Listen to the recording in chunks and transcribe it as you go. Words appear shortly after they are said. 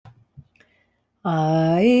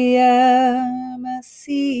I am a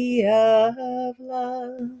sea of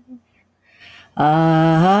love.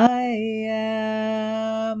 I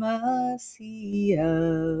am a sea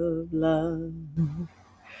of love.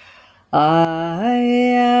 I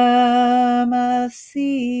am a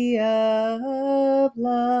sea of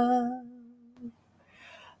love.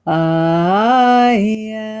 I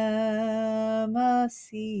am a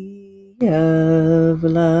sea of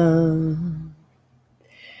love.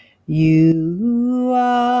 You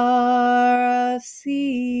are a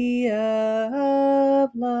sea of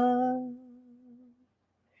love.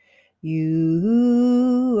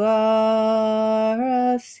 You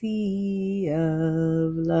are a sea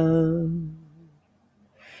of love.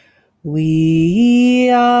 We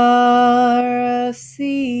are a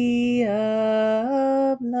sea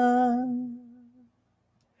of love.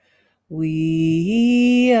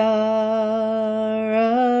 We are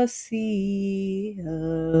a sea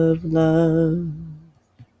of love.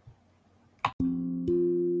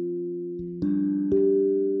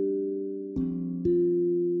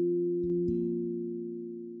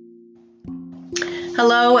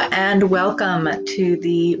 Hello and welcome to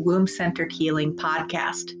the Womb Centered Healing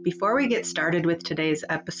Podcast. Before we get started with today's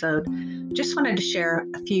episode, just wanted to share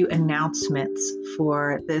a few announcements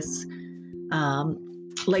for this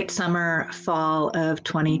late summer, fall of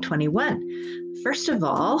 2021. First of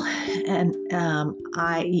all, and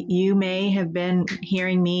you may have been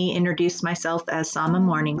hearing me introduce myself as Sama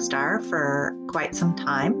Morningstar for quite some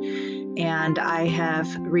time. And I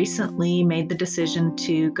have recently made the decision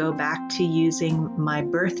to go back to using my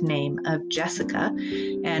birth name of Jessica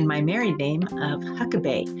and my married name of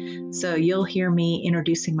Huckabee. So you'll hear me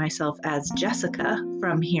introducing myself as Jessica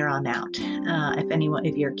from here on out.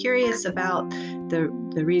 If you're curious about the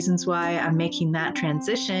reasons why I'm making that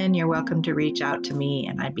transition, you're welcome to reach out to me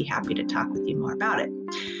and I'd be happy to talk with you more about it.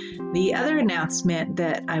 The other announcement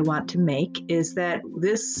that I want to make is that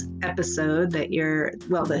this episode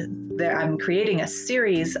I'm creating a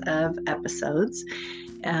series of episodes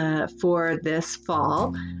for this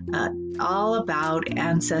fall, all about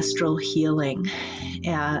ancestral healing.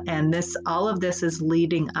 And all of this is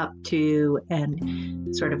leading up to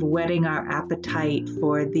and sort of whetting our appetite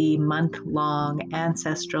for the month-long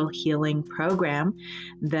ancestral healing program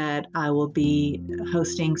that I will be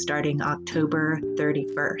hosting starting October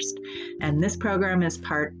 31st. And this program is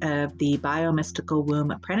part of the Biomystical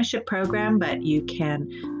Womb Apprenticeship Program, but you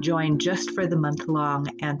can join just for the month-long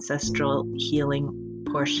ancestral healing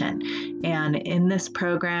portion. And in this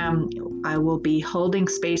program, I will be holding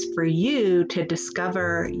space for you to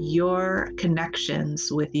discover your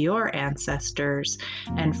connections with your ancestors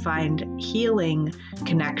and find healing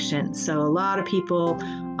connections. So a lot of people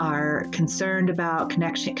are concerned about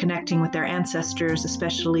connecting with their ancestors,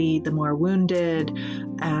 especially the more wounded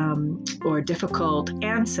or difficult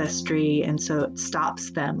ancestry, and so it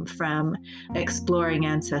stops them from exploring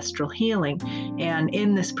ancestral healing. And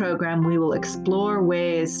in this program, we will explore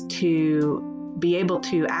ways to be able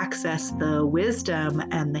to access the wisdom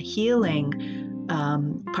and the healing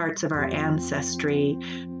parts of our ancestry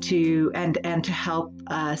and to help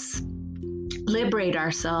us liberate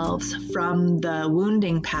ourselves from the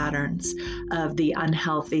wounding patterns of the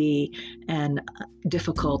unhealthy and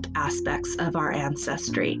difficult aspects of our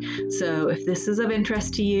ancestry. So if this is of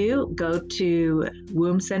interest to you, go to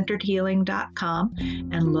wombcenteredhealing.com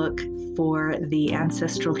and look for the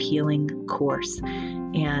Ancestral Healing course.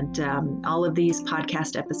 And all of these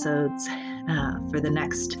podcast episodes for the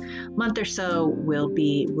next month or so will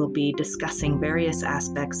be discussing various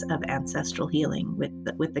aspects of ancestral healing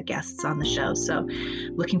with the guests on the show. So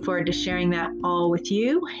looking forward to sharing that all with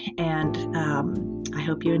you, and I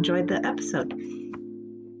hope you enjoyed the episode.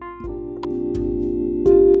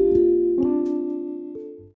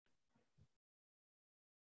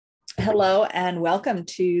 Hello and welcome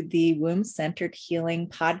to the Womb Centered Healing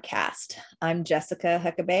Podcast. I'm Jessica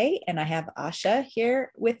Huckabee and I have Asha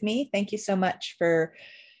here with me. Thank you so much for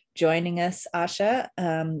joining us, Asha.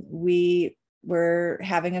 We were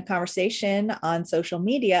having a conversation on social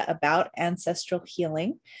media about ancestral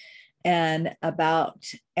healing and about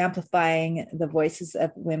amplifying the voices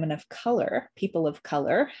of women of color, people of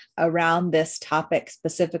color, around this topic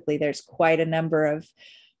specifically. There's quite a number of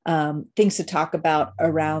things to talk about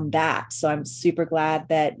around that. So I'm super glad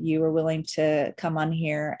that you were willing to come on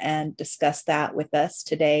here and discuss that with us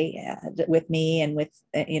today, with me and with,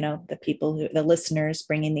 the listeners,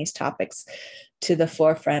 bringing these topics to the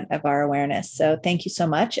forefront of our awareness. So thank you so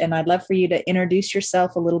much. And I'd love for you to introduce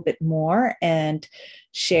yourself a little bit more and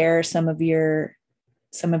share some of your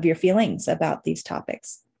feelings about these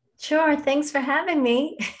topics. Sure. Thanks for having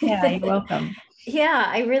me. Yeah, you're welcome. Yeah,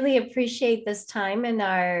 I really appreciate this time in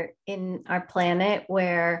our planet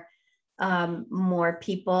where more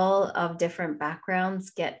people of different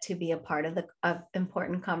backgrounds get to be a part of the of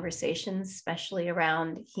important conversations, especially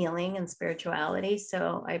around healing and spirituality.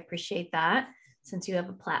 So I appreciate that since you have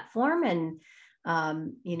a platform, and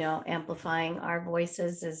amplifying our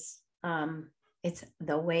voices is it's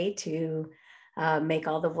the way to make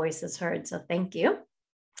all the voices heard. So thank you.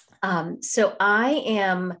 So I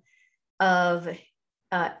am of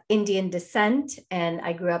Indian descent, and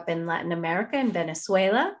I grew up in Latin America in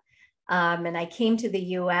Venezuela. And I came to the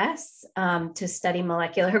US to study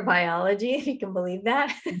molecular biology, if you can believe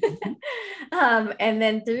that. And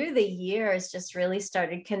then through the years, just really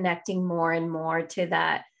started connecting more and more to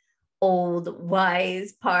that old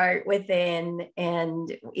wise part within.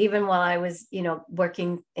 And even while I was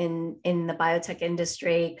working in the biotech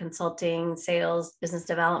industry, consulting, sales, business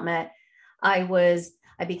development, I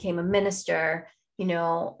became a minister.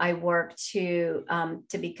 I worked to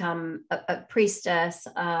become a priestess,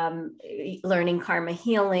 learning karma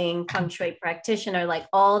healing, feng shui practitioner, like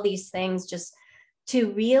all these things, just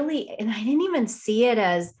to really, and I didn't even see it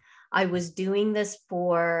as I was doing this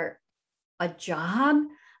for a job.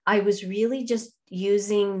 I was really just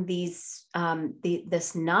using this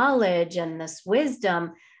knowledge and this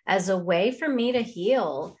wisdom as a way for me to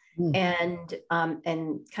heal and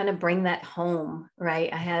kind of bring that home,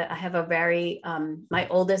 right? I have a very my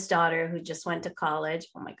oldest daughter who just went to college.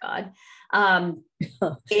 Oh my God,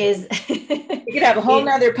 is you could have a whole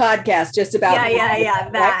nother podcast just about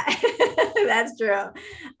that. That's true.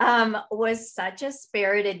 Was such a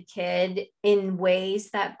spirited kid in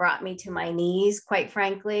ways that brought me to my knees, quite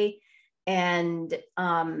frankly, and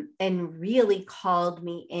really called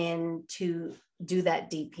me in to do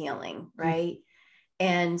that deep healing, right?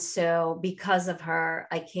 And so because of her,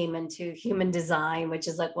 I came into human design, which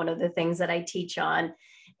is like one of the things that I teach on.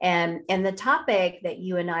 And the topic that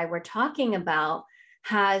you and I were talking about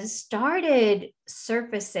has started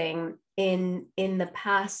surfacing in the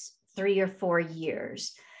past 3 or 4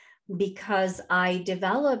 years, because I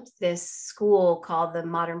developed this school called the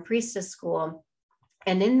Modern Priestess School.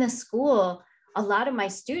 And in the school, a lot of my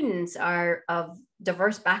students are of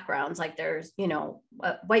diverse backgrounds. Like there's,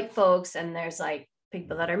 white folks, and there's like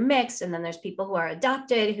people that are mixed, and then there's people who are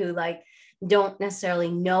adopted who like don't necessarily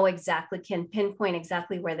know exactly, can pinpoint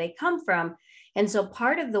exactly where they come from. And so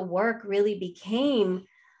part of the work really became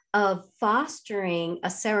of fostering a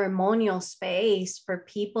ceremonial space for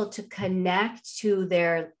people to connect to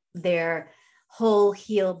their whole,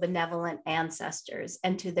 healed, benevolent ancestors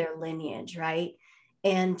and to their lineage, right?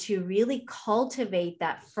 And to really cultivate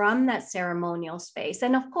that from that ceremonial space.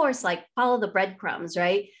 And of course, like follow the breadcrumbs,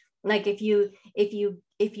 right? Like if you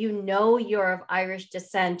know you're of Irish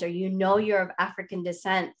descent, or you're of African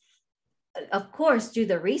descent, of course, do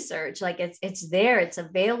the research. Like it's there, it's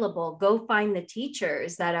available. Go find the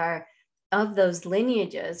teachers that are of those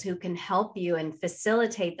lineages who can help you and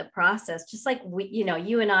facilitate the process. Just like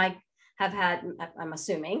you and I have had, I'm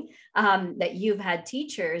assuming that you've had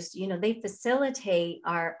teachers, they facilitate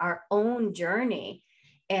our own journey.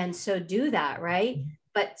 And so do that, right?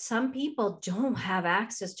 But some people don't have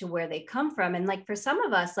access to where they come from. And like for some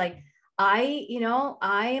of us, like I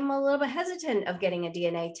am a little bit hesitant of getting a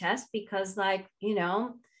DNA test because I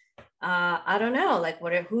don't know, like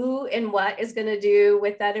who and what is going to do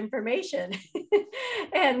with that information.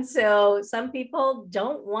 And so some people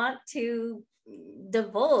don't want to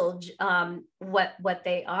divulge what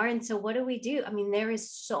they are. And so what do we do? I mean, there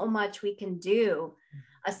is so much we can do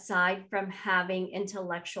aside from having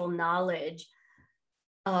intellectual knowledge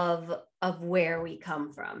of where we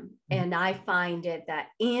come from. And I find it that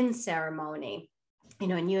in ceremony,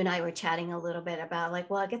 and you and I were chatting a little bit about like,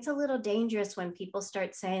 well, it gets a little dangerous when people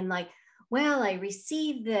start saying like, well, I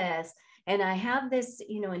received this and I have this,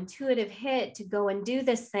 intuitive hit to go and do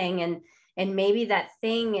this thing. And maybe that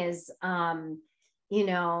thing is, oh,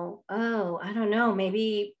 I don't know,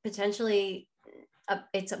 maybe potentially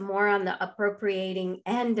it's more on the appropriating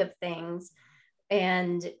end of things.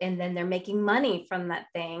 And then they're making money from that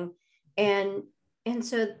thing. And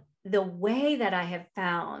so the way that I have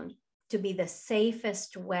found to be the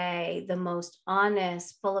safest way, the most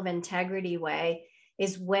honest, full of integrity way,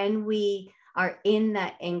 is when we are in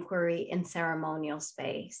that inquiry and ceremonial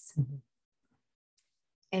space.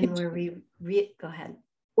 And go ahead.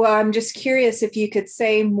 Well, I'm just curious if you could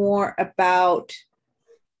say more about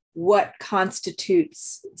what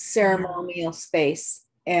constitutes ceremonial space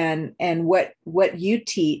and what you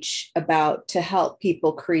teach about to help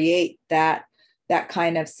people create that that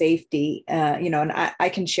kind of safety, and I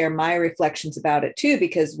can share my reflections about it too,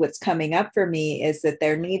 because what's coming up for me is that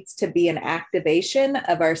there needs to be an activation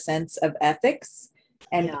of our sense of ethics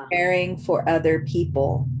and caring for other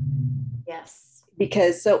people. Yes.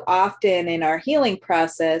 Because so often in our healing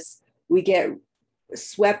process, we get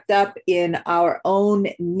swept up in our own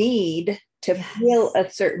need to feel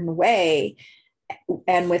a certain way,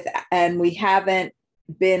 and we haven't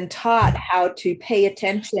been taught how to pay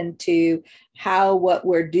attention to how what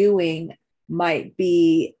we're doing might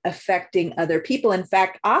be affecting other people. In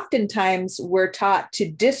fact, oftentimes we're taught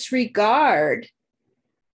to disregard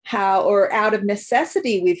how, or out of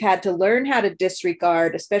necessity, we've had to learn how to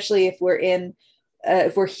disregard, especially if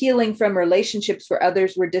we're healing from relationships where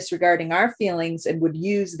others were disregarding our feelings and would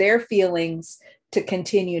use their feelings to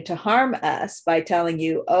continue to harm us by telling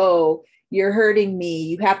you, oh, you're hurting me,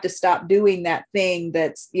 you have to stop doing that thing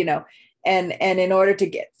that's, and in order to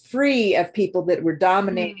get free of people that were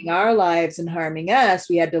dominating our lives and harming us,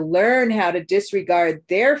 we had to learn how to disregard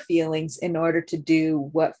their feelings in order to do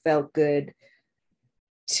what felt good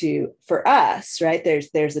for us, right?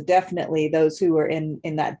 There's definitely those who are in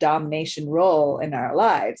that domination role in our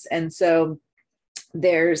lives. And so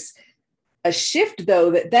there's a shift, though,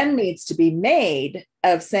 that then needs to be made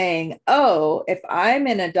of saying, oh, if I'm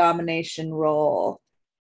in a domination role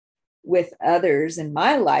with others in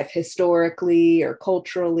my life, historically or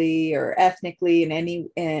culturally or ethnically,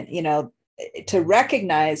 to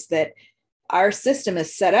recognize that our system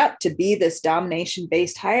is set up to be this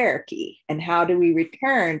domination-based hierarchy. And how do we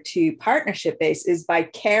return to partnership-based is by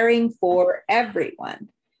caring for everyone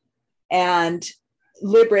and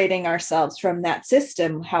liberating ourselves from that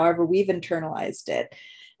system, however we've internalized it,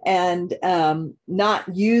 and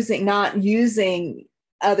not using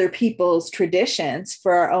other people's traditions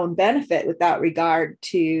for our own benefit without regard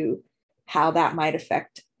to how that might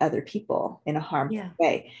affect other people in a harmful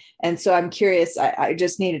way. And so I'm curious, I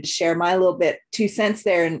just needed to share my little bit 2 cents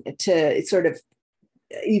there and to sort of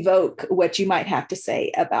evoke what you might have to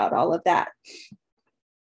say about all of that.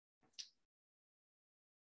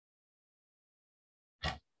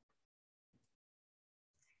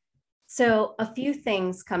 So a few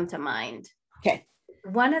things come to mind. Okay.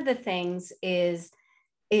 One of the things is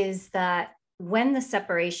that when the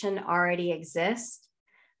separation already exists,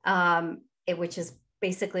 which is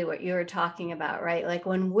basically what you were talking about, right? Like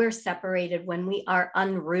when we're separated, when we are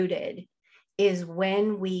unrooted, is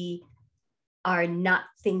when we are not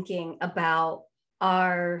thinking about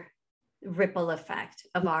our ripple effect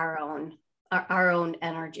of our own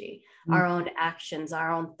energy, our own actions,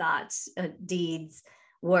 our own thoughts, deeds,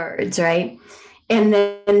 words, right? And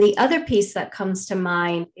then the other piece that comes to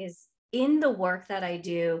mind is in the work that I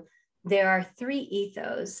do, there are 3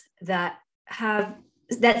 ethos that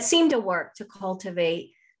seem to work to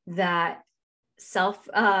cultivate that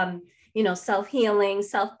self-healing,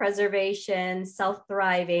 self-preservation,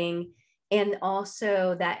 self-thriving, and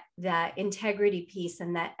also that integrity piece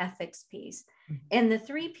and that ethics piece. And the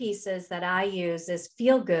 3 pieces that I use is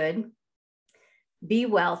feel good, be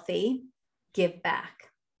wealthy, give back.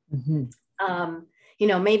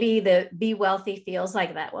 Maybe the be wealthy feels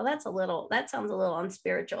like that. Well, that sounds a little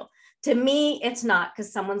unspiritual. To me, it's not,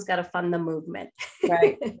 because someone's got to fund the movement.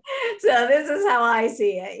 Right. So this is how I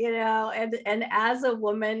see it, and as a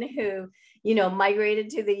woman who, migrated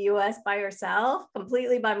to the US by herself,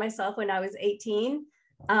 completely by myself when I was 18,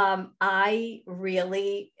 I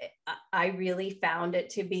really found it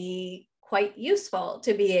to be quite useful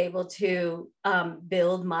to be able to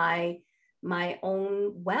build my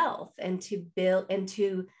own wealth and to build and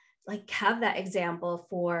to have that example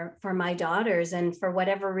for my daughters. And for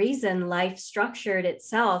whatever reason, life structured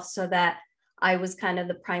itself so that I was kind of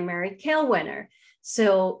the primary Kale winner.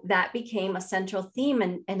 So that became a central theme.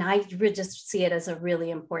 And I just see it as a really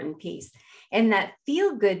important piece. And that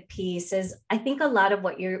feel good piece is, I think, a lot of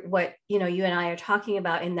what you and I are talking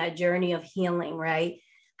about in that journey of healing, right?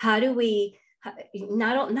 How do we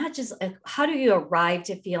not just how do you arrive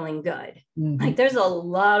to feeling good? Like there's a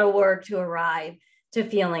lot of work to arrive to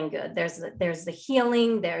feeling good. There's the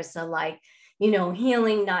healing, there's the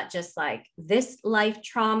healing, not just like this life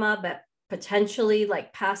trauma, but potentially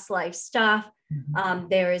like past life stuff.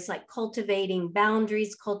 There is like cultivating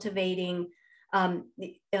boundaries,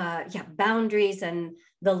 boundaries, and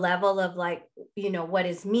the level of what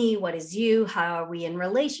is me, what is you, how are we in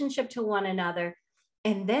relationship to one another?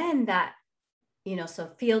 And then that, so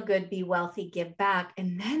feel good, be wealthy, give back.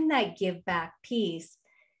 And then that give back piece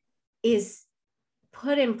is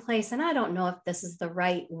put in place. And I don't know if this is the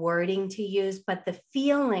right wording to use, but the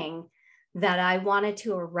feeling that I wanted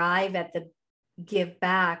to arrive at the give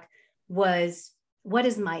back was, what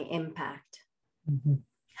is my impact? Mm-hmm.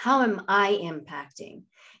 How am I impacting?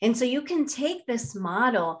 And so you can take this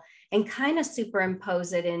model and kind of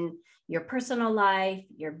superimpose it in your personal life,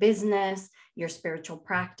 your business, your spiritual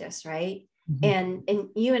practice, right? Mm-hmm. And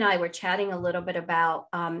you and I were chatting a little bit about,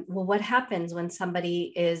 well, what happens when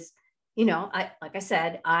somebody is, like I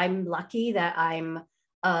said, I'm lucky that I'm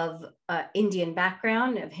of Indian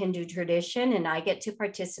background, of Hindu tradition, and I get to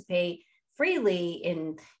participate freely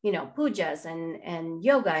in, pujas and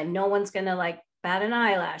yoga, and no one's gonna like bat an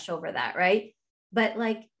eyelash over that, right? But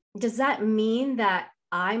like, does that mean that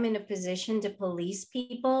I'm in a position to police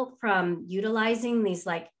people from utilizing these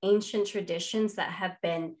like ancient traditions that have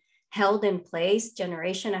been held in place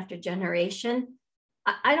generation after generation?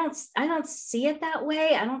 I don't see it that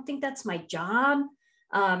way. I don't think that's my job.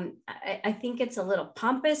 I think it's a little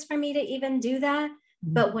pompous for me to even do that.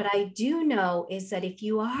 But what I do know is that if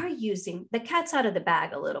you are using, the cat's out of the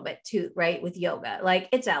bag a little bit too, right? With yoga, like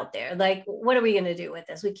it's out there. Like, what are we going to do with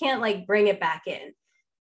this? We can't like bring it back in.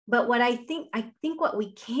 But I think what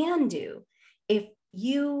we can do, if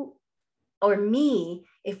you or me,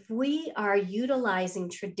 if we are utilizing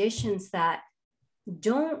traditions that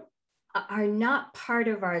don't are not part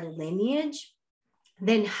of our lineage,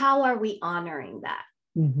 then how are we honoring that?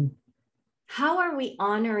 Mm-hmm. How are we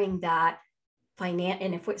honoring that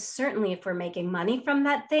and if we're making money from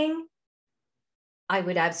that thing, I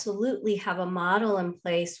would absolutely have a model in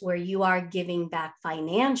place where you are giving back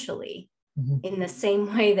financially in the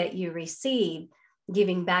same way that you receive,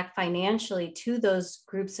 giving back financially to those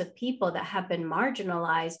groups of people that have been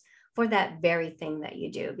marginalized for that very thing that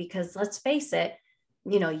you do. Because let's face it,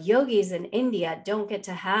 yogis in India don't get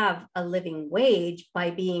to have a living wage by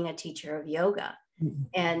being a teacher of yoga.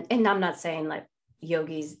 Mm-hmm. And I'm not saying like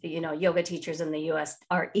yogis, yoga teachers in the US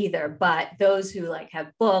are either, but those who like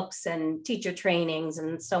have books and teacher trainings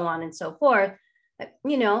and so on and so forth,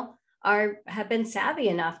 have been savvy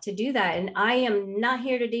enough to do that. And I am not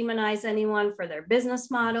here to demonize anyone for their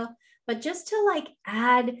business model, but just to like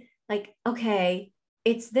add like, okay,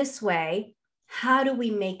 it's this way. How do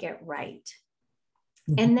we make it right?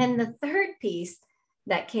 Mm-hmm. And then the third piece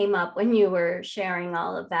that came up when you were sharing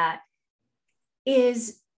all of that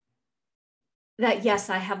is that, yes,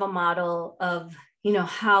 I have a model of,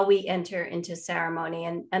 how we enter into ceremony.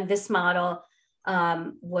 And this model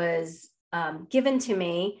was given to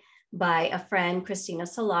me by a friend, Christina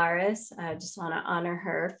Solaris. I just want to honor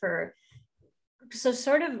her for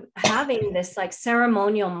sort of having this like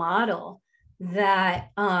ceremonial model that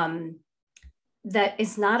that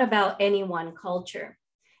is not about any one culture.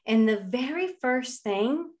 And the very first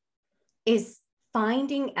thing is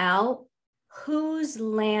finding out whose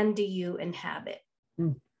land do you inhabit?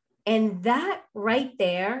 Mm. And that right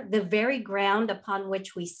there, the very ground upon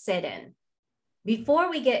which we sit in, before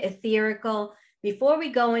we get etherical, before we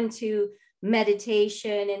go into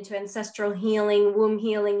meditation, into ancestral healing, womb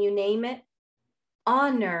healing, you name it,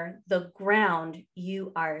 honor the ground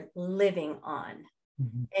you are living on.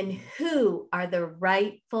 Mm-hmm. And who are the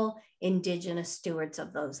rightful indigenous stewards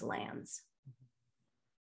of those lands.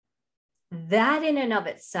 That in and of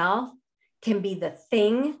itself can be the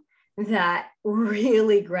thing that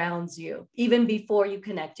really grounds you, even before you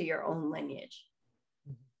connect to your own lineage.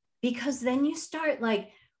 Because then you start like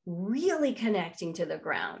really connecting to the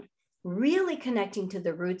ground, really connecting to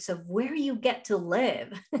the roots of where you get to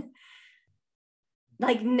live.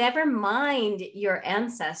 Like, never mind your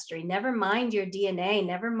ancestry, never mind your DNA,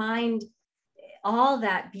 never mind all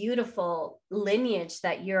that beautiful lineage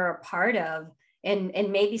that you're a part of. And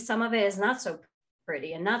maybe some of it is not so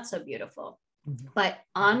pretty and not so beautiful. Mm-hmm. But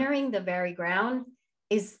honoring the very ground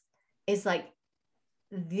is like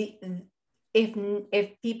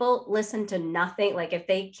if people listen to nothing, like if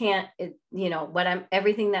they can't,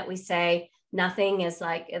 everything that we say, nothing is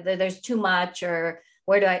like, there's too much, or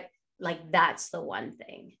where do I, like, that's the one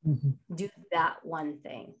thing. Mm-hmm. Do that one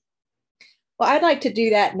thing. Well, I'd like to do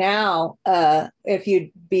that now, if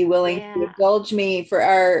you'd be willing to indulge me for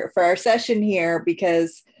our session here,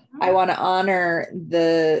 because I want to honor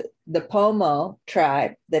the Pomo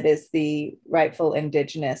tribe that is the rightful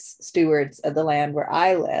indigenous stewards of the land where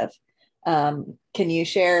I live. Can you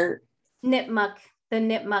share? Nipmuc, the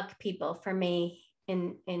Nipmuc people for me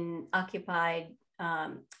in occupied,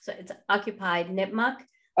 so it's occupied Nipmuc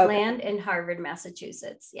land in Harvard,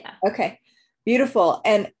 Massachusetts. Yeah. Okay, beautiful.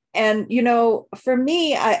 And for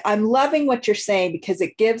me, I'm loving what you're saying, because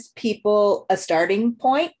it gives people a starting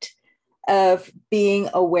point of being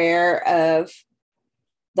aware of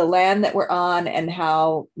the land that we're on, and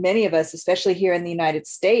how many of us, especially here in the United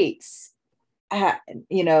States,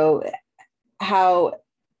 how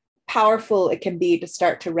powerful it can be to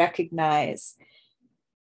start to recognize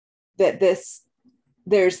that this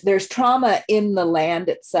there's trauma in the land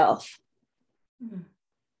itself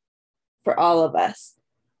for all of us.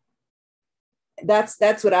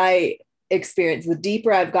 That's what I experienced. The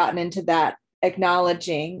deeper I've gotten into that,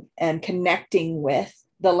 acknowledging and connecting with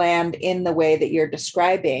the land in the way that you're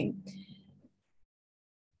describing,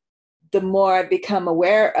 the more I've become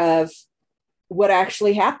aware of what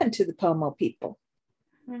actually happened to the Pomo people.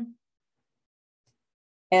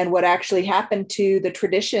 And what actually happened to the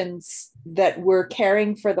traditions that we're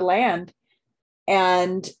caring for the land.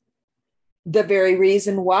 And the very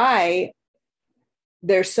reason why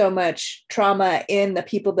there's so much trauma in the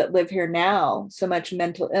people that live here now, so much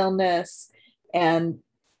mental illness and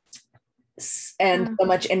so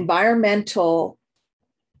much environmental.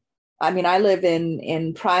 I mean, I live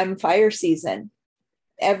in prime fire season.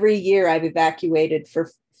 Every year I've evacuated for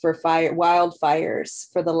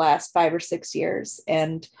wildfires for the last 5 or 6 years.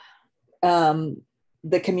 And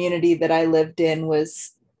the community that I lived in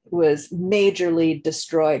was majorly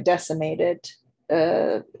destroyed, decimated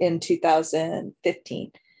in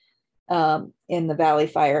 2015 in the Valley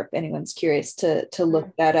Fire. If anyone's curious to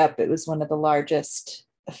look that up, it was one of the largest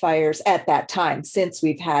fires at that time, since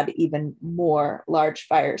we've had even more large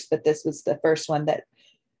fires, but this was the first one that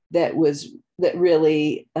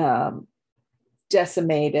really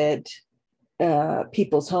decimated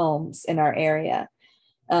people's homes in our area.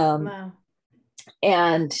 Wow.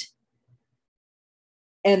 And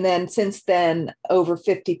then since then, over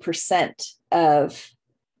 50% of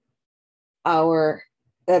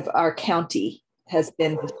our county has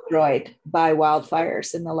been destroyed by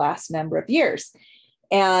wildfires in the last number of years.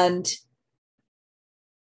 And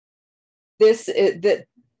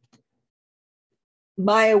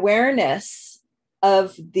my awareness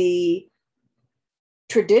of the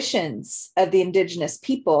traditions of the indigenous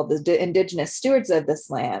people, the indigenous stewards of this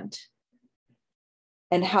land,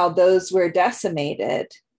 and how those were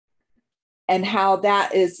decimated, and how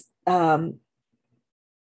that is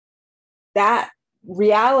that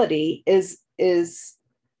reality is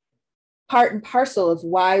part and parcel of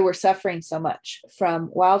why we're suffering so much from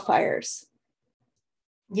wildfires.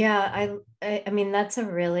 Yeah, I mean, that's a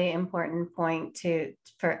really important point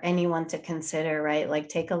for anyone to consider, right? Like,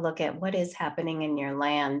 take a look at what is happening in your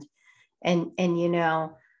land. And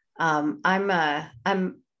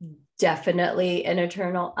I'm definitely an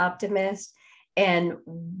eternal optimist, and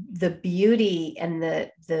the beauty and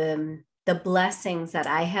the blessings that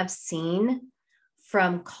I have seen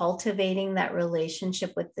from cultivating that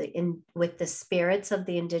relationship with the spirits of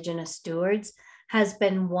the indigenous stewards has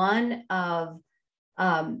been one of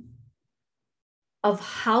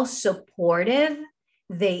how supportive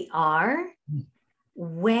they are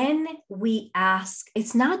when we ask.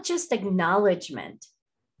 It's not just acknowledgement,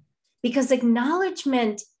 because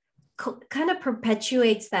acknowledgement kind of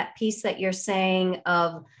perpetuates that piece that you're saying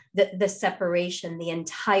of the separation, the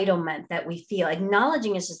entitlement that we feel.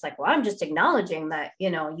 Acknowledging is just like, well, I'm just acknowledging that,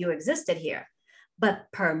 you existed here. But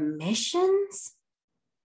permissions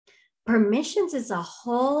is a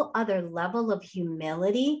whole other level of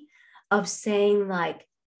humility, of saying, like,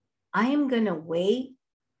 I am going to wait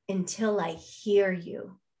until I hear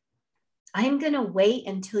you. I am going to wait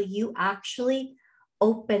until you actually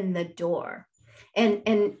open the door. And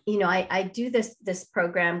I do this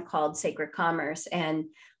program called Sacred Commerce, and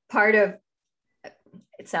part of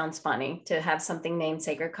it sounds funny to have something named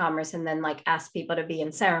Sacred Commerce and then like ask people to be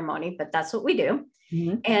in ceremony, but that's what we do.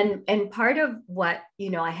 Mm-hmm. And part of what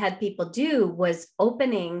I had people do was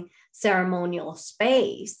opening ceremonial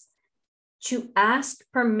space to ask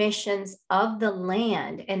permissions of the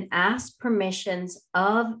land and ask permissions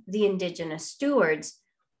of the indigenous stewards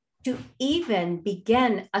to even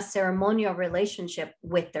begin a ceremonial relationship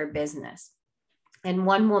with their business. And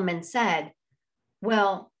one woman said,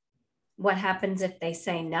 well, what happens if they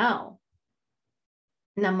say no?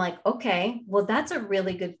 And I'm like, okay, well, that's a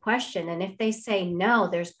really good question. And if they say no,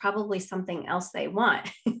 there's probably something else they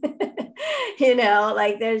want.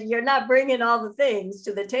 Like you're not bringing all the things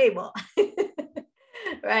to the table,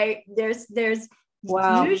 right? There's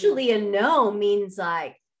wow. Usually a no means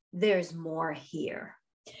like, there's more here.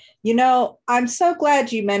 I'm so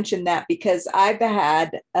glad you mentioned that, because I've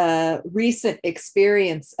had a recent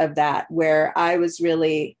experience of that where I was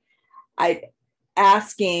really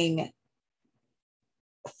asking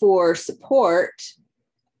for support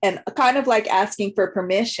and kind of like asking for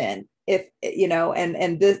permission, if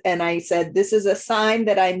and I said, this is a sign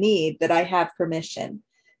that I need, that I have permission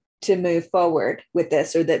to move forward with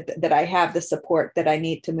this, or that I have the support that I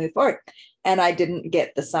need to move forward. And I didn't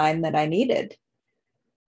get the sign that I needed.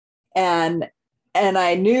 And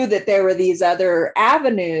I knew that there were these other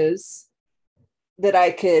avenues that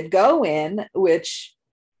I could go in, which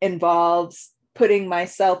involves putting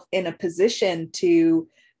myself in a position to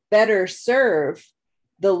better serve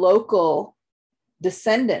the local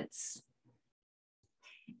descendants.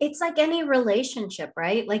 It's like any relationship,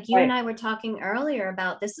 right? Like you and I were talking earlier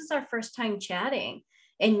about, this is our first time chatting,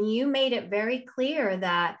 and you made it very clear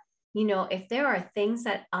that, you know, if there are things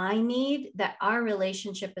that I need, that our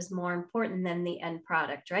relationship is more important than the end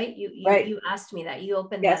product, right? You asked me that, you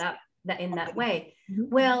opened that up in that way. Mm-hmm.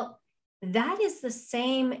 Well, that is the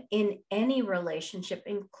same in any relationship,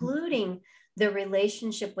 including the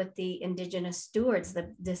relationship with the indigenous stewards,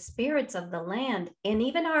 the spirits of the land, and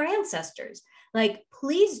even our ancestors. Like,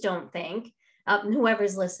 please don't think,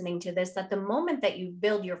 whoever's listening to this, that the moment that you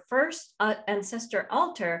build your first ancestor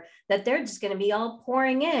altar, that they're just going to be all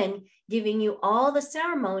pouring in, giving you all the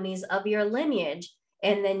ceremonies of your lineage.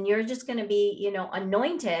 And then you're just going to be, you know,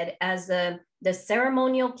 anointed as the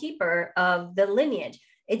ceremonial keeper of the lineage.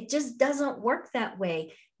 It just doesn't work that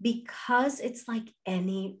way, because it's like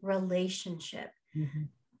any relationship. Mm-hmm.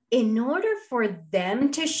 In order for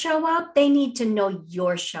them to show up, they need to know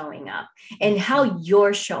you're showing up and how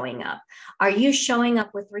you're showing up. Are you showing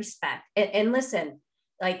up with respect? And listen,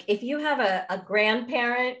 like if you have a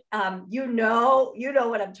grandparent, you know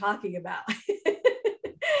what I'm talking about.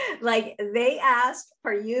 Like they asked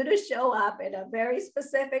for you to show up in a very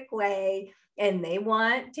specific way, and they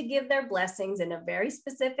want to give their blessings in a very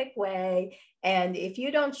specific way. And if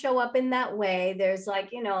you don't show up in that way, there's like,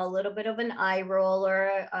 you know, a little bit of an eye roll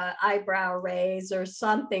or an eyebrow raise or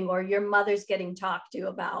something, or your mother's getting talked to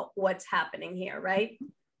about what's happening here, right?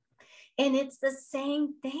 And it's the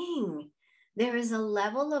same thing. There is a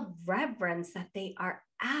level of reverence that they are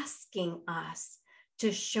asking us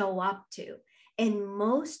to show up to. And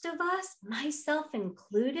most of us, myself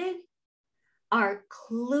included, are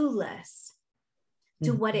clueless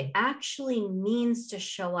to what it actually means to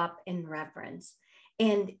show up in reverence.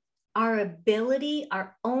 And our ability,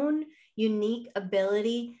 our own unique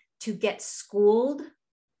ability to get schooled,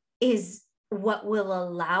 is what will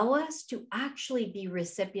allow us to actually be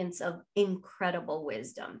recipients of incredible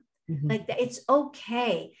wisdom. Mm-hmm. Like it's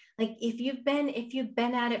okay. Like if you've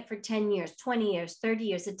been at it for 10 years, 20 years, 30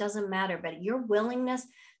 years, it doesn't matter. But your willingness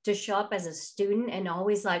to show up as a student and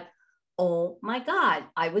always like, oh my God,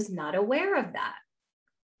 I was not aware of that.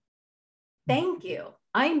 Thank you.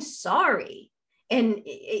 I'm sorry. And,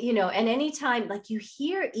 you know, and anytime like you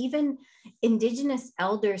hear even indigenous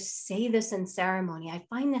elders say this in ceremony, I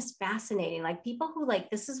find this fascinating. Like people who like,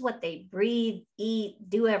 this is what they breathe, eat,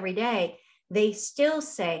 do every day. They still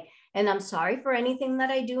say, and I'm sorry for anything that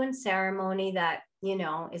I do in ceremony that, you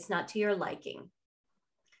know, it's not to your liking.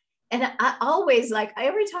 And I always like,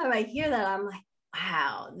 every time I hear that, I'm like,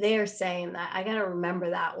 wow, they're saying that. I got to remember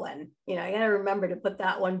that one. You know, I got to remember to put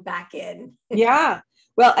that one back in. Yeah.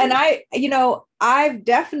 Well, and I've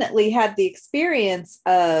definitely had the experience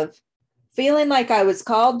of feeling like I was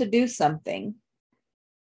called to do something.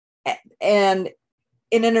 And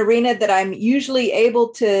in an arena that I'm usually able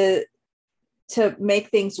to make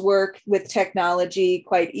things work with technology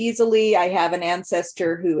quite easily. I have an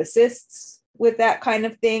ancestor who assists with that kind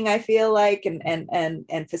of thing, I feel like,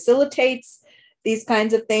 and facilitates these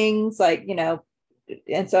kinds of things, like, you know.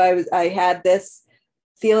 And so I had this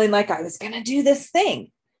feeling like I was going to do this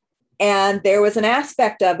thing. And there was an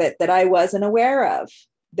aspect of it that I wasn't aware of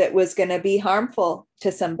that was going to be harmful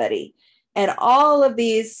to somebody. And all of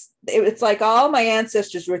these, it's like all my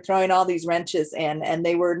ancestors were throwing all these wrenches in, and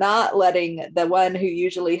they were not letting the one who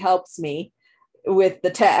usually helps me with the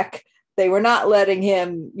tech, they were not letting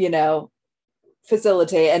him, you know,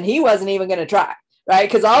 facilitate. And he wasn't even going to try. Right.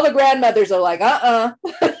 Because all the grandmothers are like,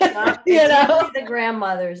 you know, the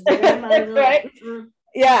grandmothers right. Like, mm-hmm.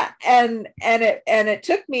 Yeah. And it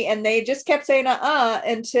took me, and they just kept saying,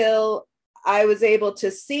 until I was able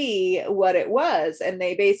to see what it was. And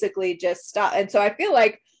they basically just stopped. And so I feel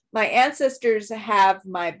like my ancestors have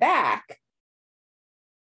my back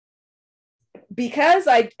because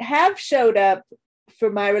I have showed up for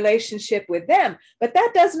my relationship with them, but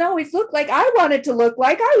that doesn't always look like I want it to look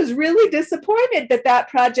like. I was really disappointed that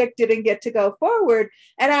project didn't get to go forward.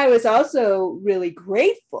 And I was also really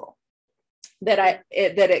grateful that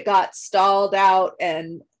it got stalled out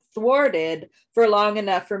and thwarted for long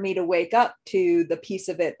enough for me to wake up to the piece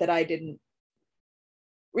of it that I didn't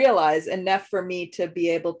realize, enough for me to be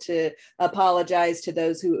able to apologize to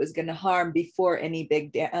those who it was going to harm before any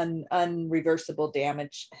big unreversible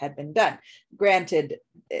damage had been done. Granted,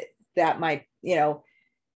 that might, you know,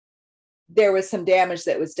 there was some damage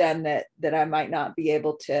that was done that I might not be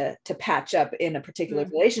able to patch up in a particular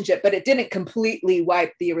relationship, but it didn't completely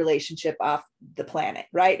wipe the relationship off the planet,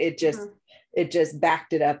 right? It just It just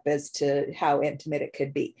backed it up as to how intimate it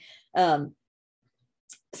could be.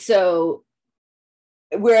 So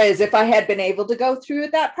whereas if I had been able to go through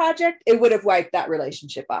with that project, it would have wiped that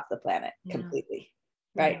relationship off the planet completely.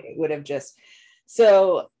 Right. It would have just,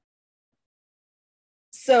 so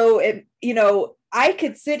it, you know, I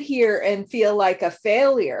could sit here and feel like a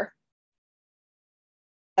failure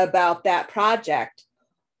about that project,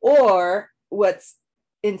 or what's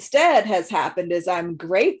instead has happened is I'm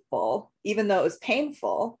grateful, even though it was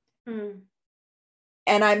painful.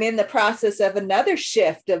 And I'm in the process of another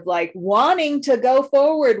shift of like wanting to go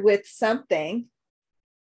forward with something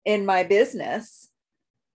in my business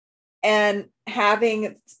and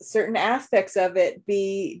having certain aspects of it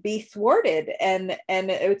be thwarted. And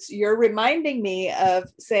you're reminding me of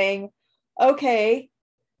saying, okay,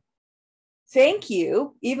 thank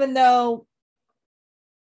you, even though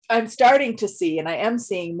I'm starting to see, and I am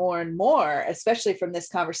seeing more and more, especially from this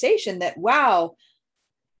conversation, that, wow,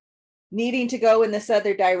 needing to go in this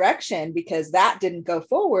other direction because that didn't go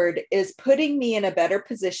forward is putting me in a better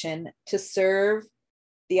position to serve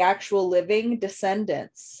the actual living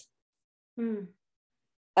descendants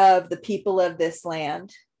of the people of this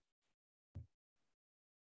land,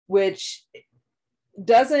 which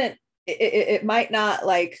doesn't, it might not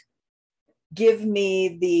like give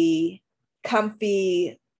me the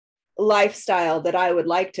comfy lifestyle that I would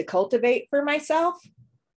like to cultivate for myself,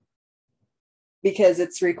 because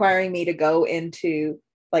it's requiring me to go into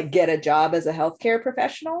like get a job as a healthcare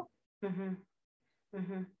professional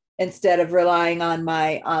instead of relying on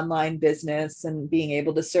my online business and being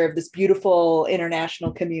able to serve this beautiful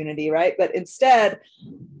international community, right? But instead,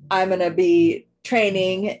 I'm going to be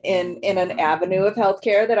training in an avenue of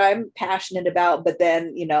healthcare that I'm passionate about, but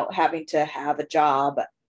then, you know, having to have a job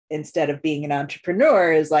instead of being an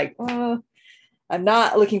entrepreneur is like, oh, I'm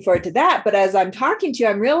not looking forward to that. But as I'm talking to you,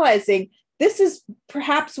 I'm realizing this is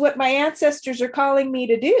perhaps what my ancestors are calling me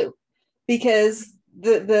to do, because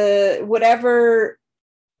the whatever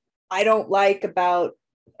I don't like about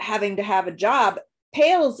having to have a job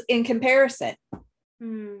pales in comparison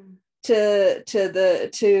to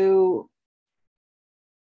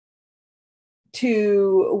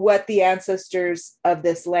what the ancestors of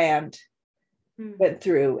this land went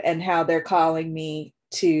through and how they're calling me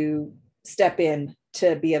to step in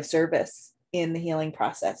to be of service in the healing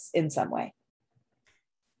process in some way.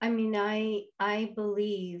 I mean, I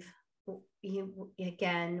believe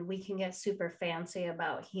again, we can get super fancy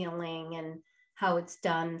about healing and how it's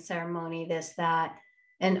done, ceremony, this, that,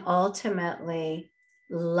 and ultimately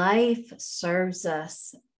life serves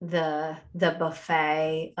us the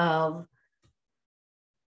buffet of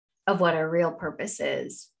what our real purpose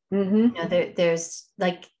is. You know, there's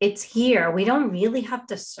like, it's here. We don't really have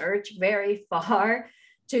to search very far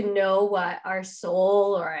to know what our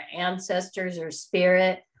soul or our ancestors or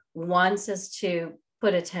spirit wants us to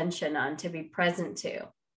put attention on, to be present to.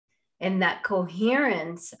 And that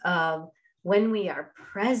coherence of when we are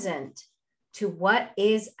present to what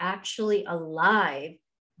is actually alive,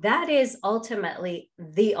 that is ultimately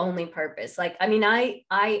the only purpose. Like, I mean, I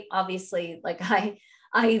obviously, like, I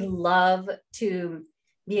love to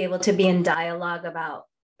be able to be in dialogue about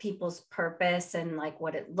people's purpose and like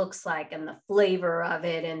what it looks like and the flavor of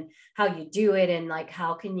it and how you do it. And like,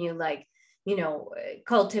 how can you like, you know,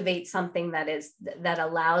 cultivate something that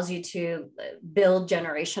allows you to build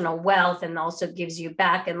generational wealth and also gives you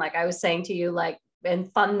back. And like I was saying to you, like,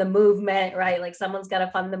 and fund the movement, right? Like someone's got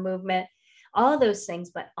to fund the movement, all those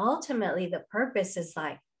things. But ultimately the purpose is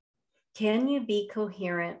like, can you be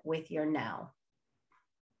coherent with your now?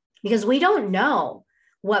 Because we don't know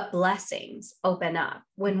what blessings open up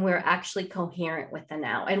when we're actually coherent with the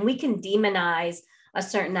now. And we can demonize a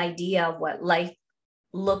certain idea of what life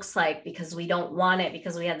looks like because we don't want it,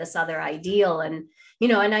 because we have this other ideal. And, you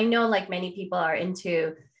know, and I know like many people are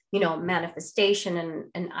into, you know,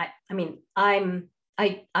 manifestation and I mean,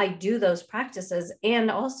 I do those practices.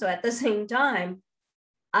 And also at the same time,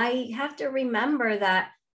 I have to remember that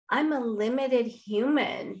I'm a limited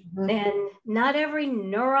human and not every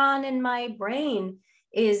neuron in my brain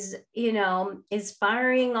is, you know, is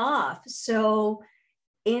firing off. So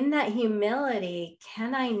in that humility,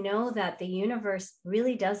 can I know that the universe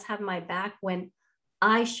really does have my back when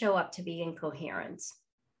I show up to be in coherence?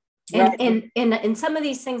 Right. And in some of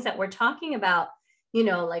these things that we're talking about, you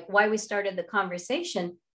know, like why we started the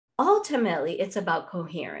conversation, ultimately it's about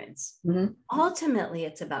coherence. Ultimately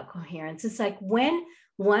it's about coherence. It's like when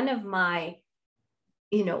one of my,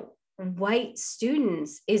 you know, white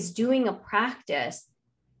students is doing a practice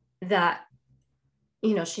that,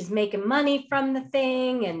 you know, she's making money from the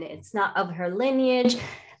thing and it's not of her lineage.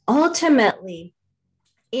 Ultimately,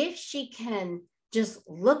 if she can just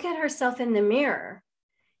look at herself in the mirror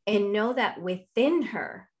and know that within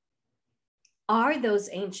her are those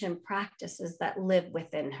ancient practices that live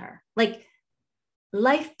within her. Like,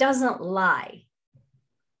 life doesn't lie.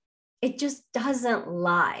 It just doesn't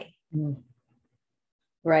lie.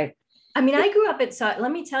 Right. I mean, I grew up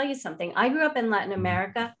let me tell you something. I grew up in Latin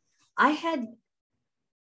America. I had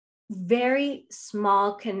very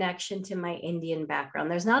small connection to my Indian background.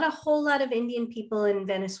 There's not a whole lot of Indian people in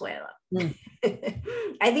Venezuela.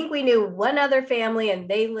 I think we knew one other family, and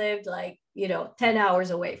they lived like, 10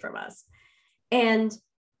 hours away from us. And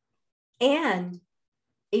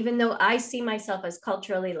even though I see myself as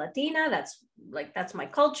culturally Latina, that's my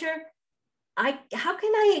culture. How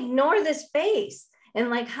can I ignore this face? And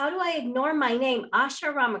like, how do I ignore my name?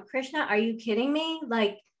 Asha Ramakrishna? Are you kidding me?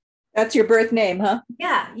 Like, that's your birth name, huh?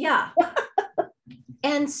 Yeah.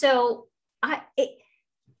 And so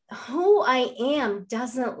who I am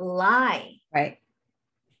doesn't lie. Right.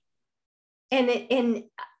 And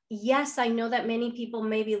yes, I know that many people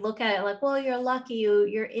maybe look at it like, well, you're lucky,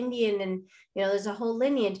 you're Indian, and there's a whole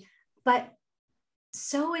lineage, but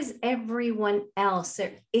so is everyone else.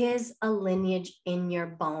 There is a lineage in your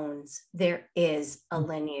bones. There is a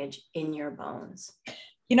lineage in your bones.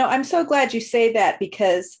 I'm so glad you say that,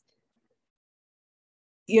 because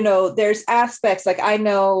there's aspects, like I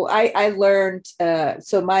know I learned,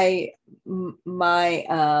 so my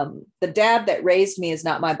the dad that raised me is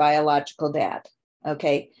not my biological dad.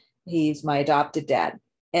 Okay. He's my adopted dad.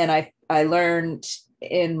 And I learned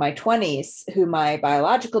in my 20s who my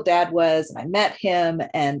biological dad was, and I met him,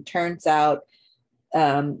 and turns out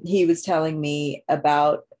he was telling me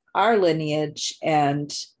about our lineage, and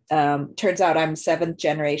turns out I'm 7th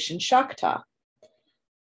generation Choctaw.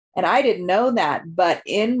 And I didn't know that, but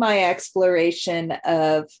in my exploration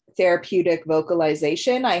of therapeutic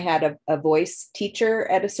vocalization, I had a voice teacher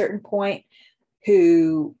at a certain point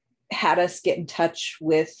who had us get in touch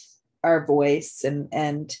with our voice.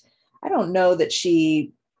 And I don't know that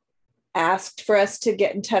she asked for us to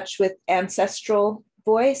get in touch with ancestral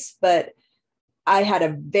voice, but I had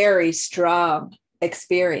a very strong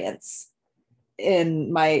experience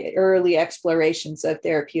in my early explorations of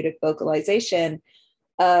therapeutic vocalization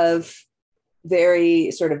of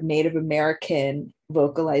very sort of Native American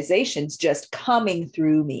vocalizations just coming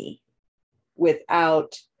through me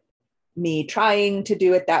without me trying to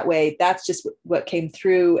do it that way. That's just what came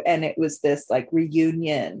through. And it was this like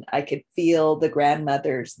reunion. I could feel the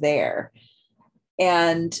grandmothers there.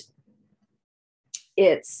 And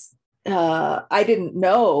I didn't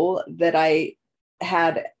know that I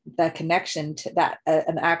had that connection to that,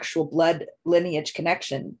 an actual blood lineage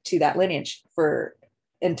connection to that lineage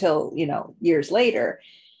until years later.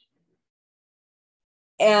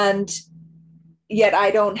 And yet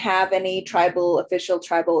I don't have any official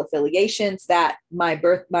tribal affiliations. That my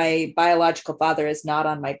biological father is not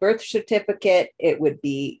on my birth certificate. It would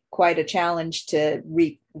be quite a challenge to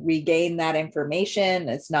regain that information.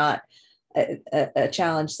 It's not a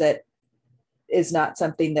challenge that is not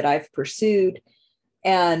something that I've pursued.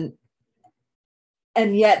 And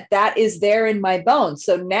yet that is there in my bones.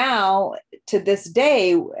 So now, to this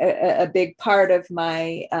day, a big part of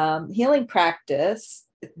my healing practice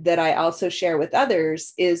that I also share with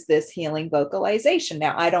others is this healing vocalization.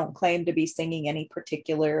 Now, I don't claim to be singing any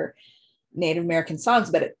particular Native American songs,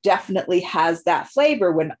 but it definitely has that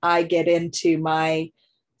flavor when I get into my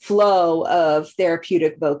flow of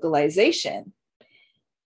therapeutic vocalization.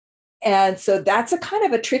 And so that's a kind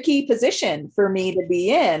of a tricky position for me to be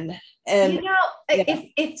in. And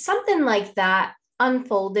if something like that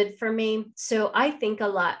unfolded for me, so I think a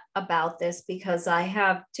lot about this because I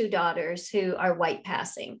have 2 daughters who are white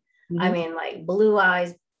passing. Mm-hmm. I mean, like blue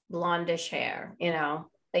eyes, blondish hair,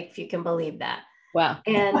 like if you can believe that. Wow.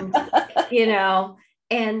 And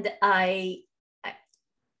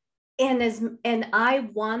and I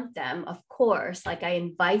want them, of course, like I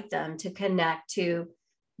invite them to connect to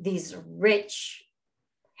these rich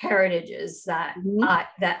heritages that mm-hmm.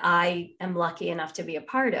 I am lucky enough to be a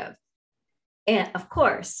part of. And of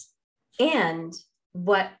course, and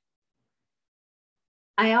what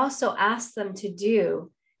I also ask them to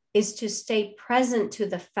do is to stay present to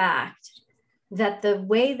the fact that the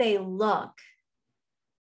way they look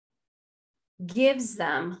gives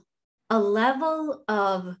them a level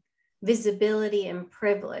of visibility and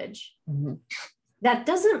privilege. Mm-hmm. That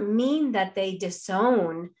doesn't mean that they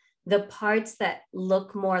disown the parts that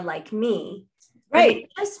look more like me. Right.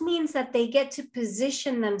 It just means that they get to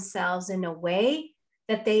position themselves in a way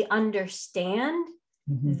that they understand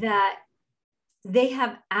mm-hmm. that they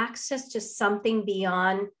have access to something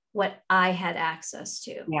beyond what I had access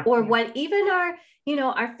to, Yeah. or what even our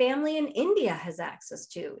family in India has access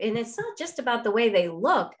to. And it's not just about the way they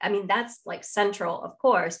look. I mean, that's like central, of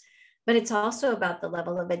course, but it's also about the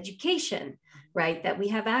level of education, right, that we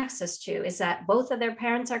have access to. Is that both of their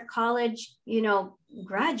parents are college,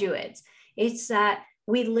 graduates. It's that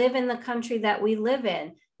we live in the country that we live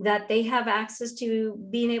in, that they have access to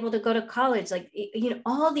being able to go to college, like,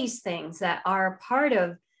 all these things that are part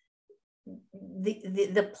of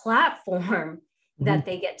the platform that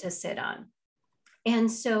they get to sit on.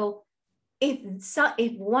 And so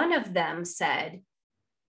if one of them said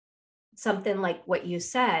something like what you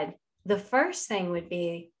said, the first thing would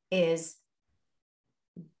be is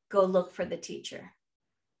go look for the teacher.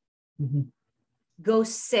 Go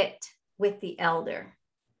sit with the elder.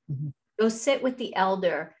 Go sit with the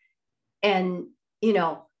elder. And,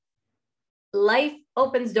 life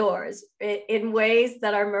opens doors in ways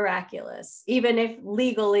that are miraculous, even if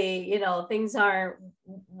legally, things aren't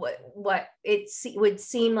what it would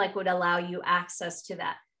seem like would allow you access to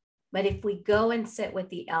that. But if we go and sit with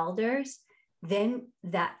the elders, then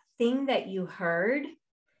that thing that you heard,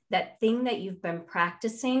 that thing that you've been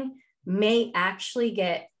practicing may actually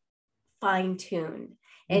get fine-tuned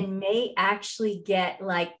and may actually get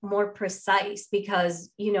like more precise, because,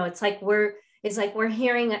 it's like we're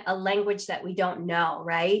hearing a language that we don't know,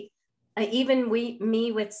 right? Even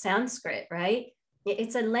me with Sanskrit, right?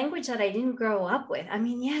 It's a language that I didn't grow up with. I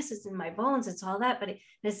mean, yes, it's in my bones, it's all that, but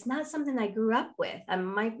it's not something I grew up with.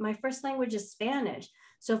 My first language is Spanish.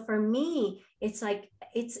 So for me, it's like,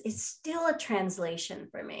 it's still a translation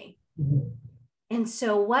for me. And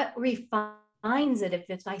so what refines it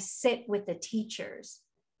if I sit with the teachers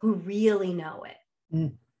who really know it?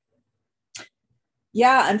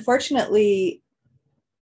 Yeah, unfortunately,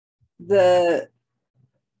 the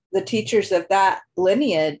teachers of that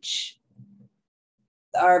lineage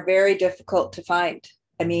are very difficult to find.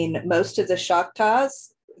 I mean, most of the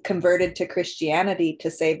Shaktas converted to Christianity to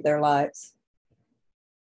save their lives.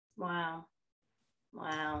 Wow.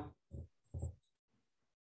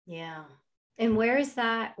 Yeah. And where is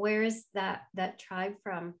that tribe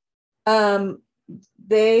from?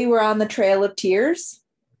 They were on the Trail of Tears.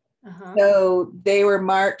 So they were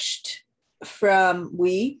marched from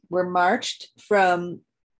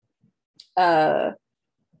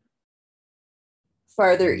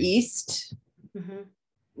farther east,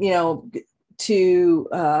 to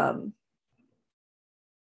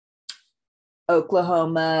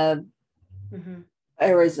Oklahoma,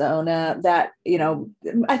 Arizona, that,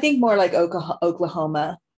 I think more like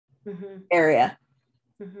Oklahoma area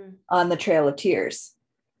on the Trail of Tears.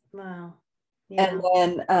 Wow. Yeah. And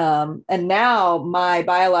then, and now my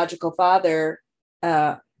biological father,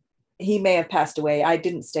 he may have passed away. I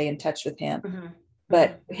didn't stay in touch with him,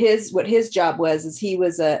 but what his job was, is he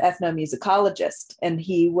was an ethnomusicologist, and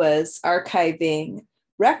he was archiving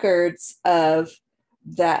records of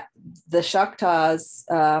the Shaktas.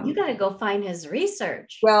 You got to go find his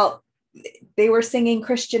research. Well, they were singing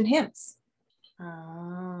Christian hymns.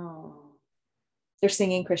 Oh. They're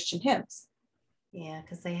singing Christian hymns. Yeah,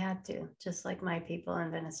 because they had to, just like my people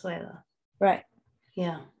in Venezuela. Right.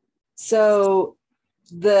 Yeah. So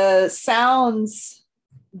the sounds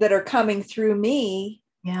that are coming through me,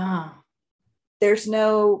 there's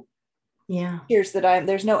no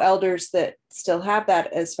there's no elders that still have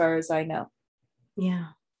that, as far as I know. Yeah.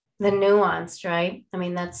 The nuance, right? I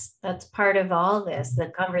mean, that's part of all this. The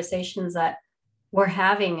conversations that we're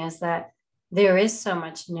having is that there is so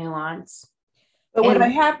much nuance. But what I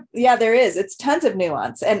have, there is. It's tons of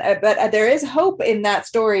nuance, and but there is hope in that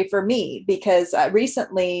story for me, because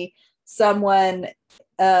recently someone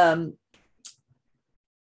made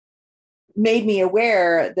me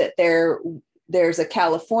aware that there's a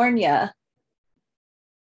California,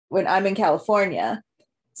 when I'm in California.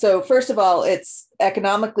 So first of all, it's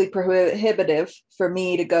economically prohibitive for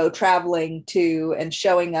me to go traveling to and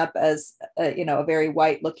showing up as a very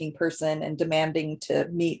white looking person and demanding to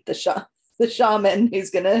meet the shaman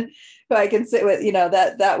who I can sit with,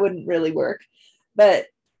 that wouldn't really work. But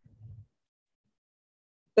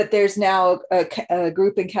there's now a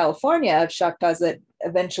group in California of Shaktas that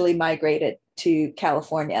eventually migrated to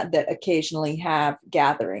California that occasionally have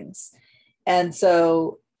gatherings. And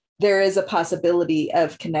so there is a possibility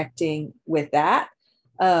of connecting with that,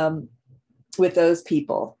 with those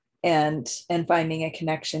people, and finding a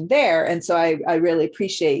connection there. And so I really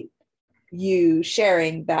appreciate you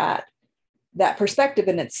sharing that perspective.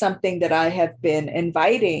 And it's something that I have been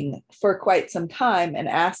inviting for quite some time and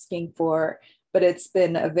asking for, but it's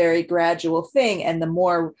been a very gradual thing. And the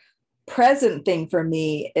more present thing for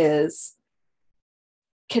me is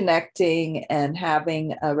connecting and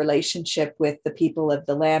having a relationship with the people of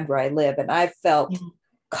the land where I live. And I've felt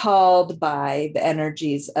called by the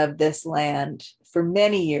energies of this land for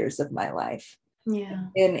many years of my life. Yeah.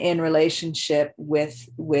 In relationship with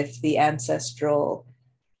the ancestral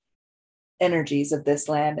energies of this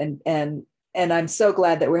land. And I'm so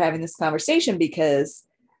glad that we're having this conversation because,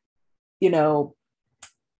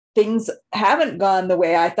 things haven't gone the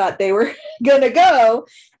way I thought they were going to go.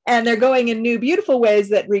 And they're going in new, beautiful ways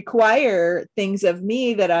that require things of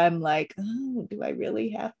me that I'm like, oh, do I really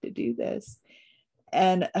have to do this?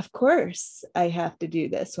 And of course I have to do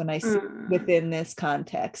this when I sit within this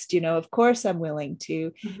context, of course I'm willing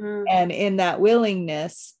to. And in that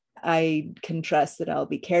willingness, I can trust that I'll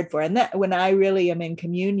be cared for. And that when I really am in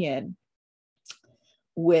communion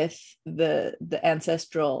with the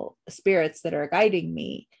ancestral spirits that are guiding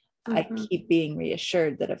me, I keep being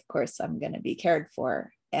reassured that of course I'm going to be cared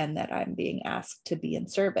for and that I'm being asked to be in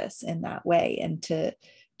service in that way and to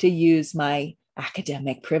use my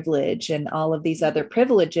academic privilege and all of these other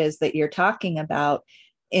privileges that you're talking about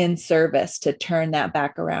in service, to turn that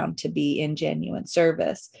back around to be in genuine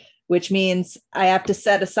service, which means I have to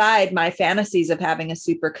set aside my fantasies of having a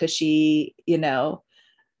super cushy,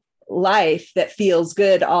 life that feels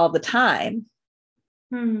good all the time.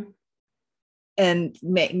 And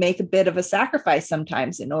make a bit of a sacrifice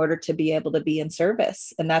sometimes in order to be able to be in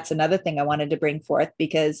service. And that's another thing I wanted to bring forth,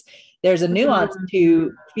 because there's a nuance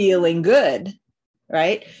to feeling good,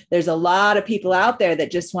 right? There's a lot of people out there that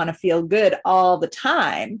just want to feel good all the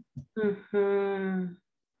time.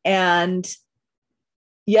 And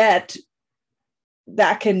yet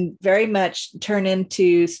that can very much turn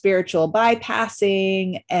into spiritual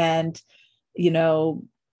bypassing and,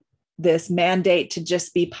 this mandate to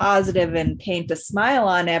just be positive and paint a smile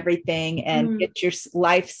on everything and get your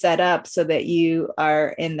life set up so that you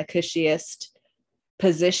are in the cushiest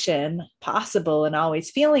position possible and always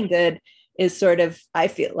feeling good, is sort of, I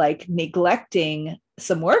feel like, neglecting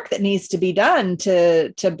some work that needs to be done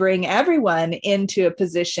to bring everyone into a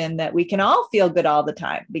position that we can all feel good all the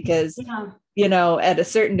time. Because, at a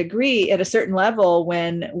certain degree, at a certain level,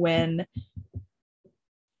 when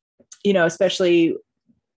especially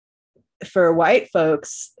for white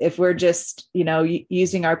folks, if we're just,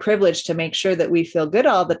 using our privilege to make sure that we feel good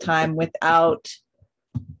all the time without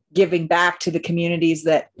giving back to the communities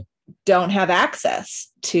that don't have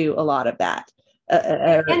access to a lot of that.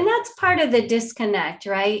 And that's part of the disconnect,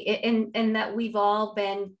 right? And that we've all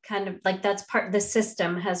been kind of like, that's part, the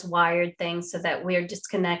system has wired things so that we're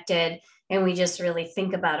disconnected and we just really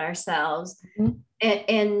think about ourselves.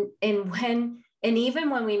 And even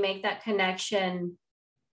when we make that connection,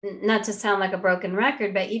 not to sound like a broken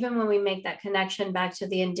record, but even when we make that connection back to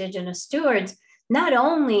the Indigenous stewards, not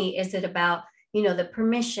only is it about, the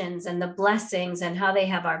permissions and the blessings and how they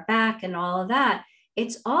have our back and all of that,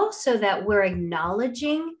 it's also that we're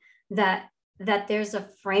acknowledging that there's a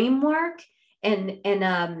framework and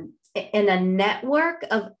a network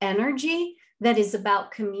of energy that is about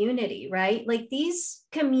community, right? Like these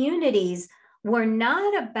communities were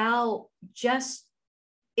not about just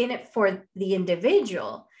in it for the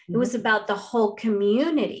individual. It was about the whole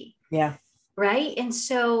community. Yeah. Right. And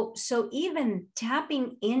so even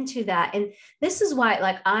tapping into that, and this is why,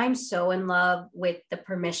 like, I'm so in love with the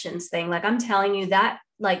permissions thing. Like, I'm telling you, that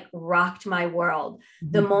like rocked my world.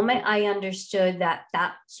 The moment I understood that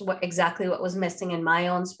that's exactly what was missing in my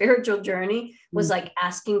own spiritual journey was like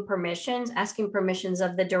asking permissions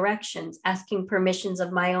of the directions, asking permissions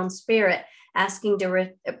of my own spirit, asking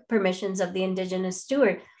permissions of the Indigenous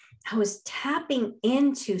steward. I was tapping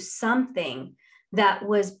into something that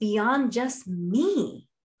was beyond just me,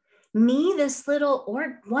 this little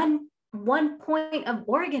one point of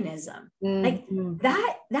organism. Like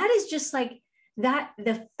that is just like that,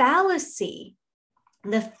 the fallacy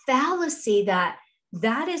that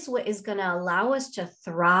is what is going to allow us to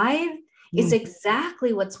thrive is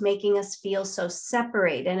exactly what's making us feel so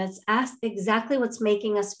separate. And it's exactly what's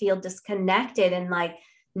making us feel disconnected and like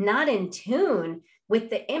not in tune with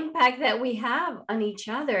the impact that we have on each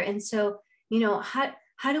other. And so,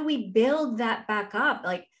 how do we build that back up?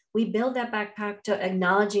 Like we build that back up to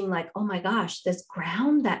acknowledging like, oh my gosh, this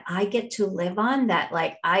ground that I get to live on, that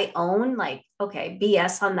like I own, like, okay,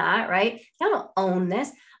 BS on that, right? I don't own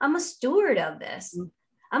this. I'm a steward of this.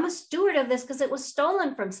 I'm a steward of this because it was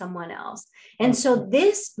stolen from someone else. And so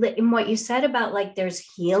this, in what you said about like, there's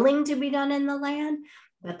healing to be done in the land,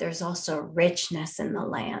 but there's also richness in the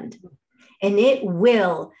land. And it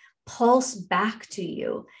will pulse back to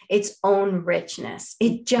you its own richness.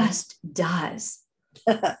 It just does.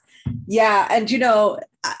 Yeah. And,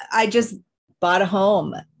 I just bought a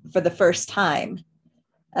home for the first time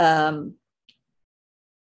Even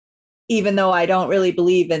though I don't really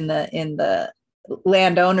believe in the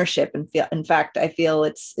land ownership, and in fact, I feel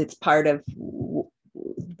it's part of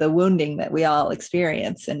the wounding that we all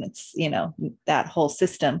experience, and it's, you know, that whole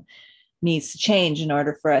system needs to change in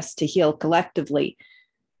order for us to heal collectively.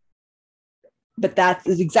 But that's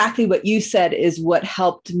exactly what you said is what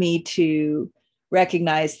helped me to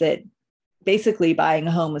recognize that basically buying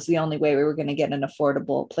a home was the only way we were going to get an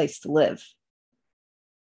affordable place to live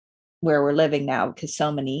where we're living now, because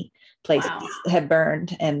so many places have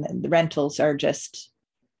burned and the rentals are just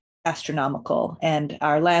astronomical. And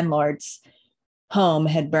our landlord's home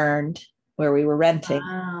had burned where we were renting.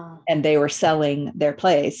 And they were selling their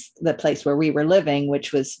place, the place where we were living,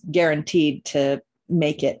 which was guaranteed to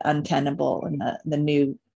make it untenable. And the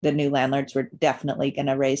new landlords were definitely going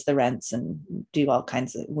to raise the rents and do all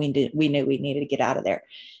kinds of, we knew we needed to get out of there.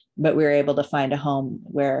 But we were able to find a home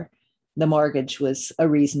where the mortgage was a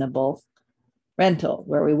reasonable rental,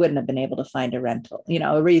 where we wouldn't have been able to find a rental, you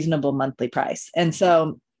know, a reasonable monthly price. And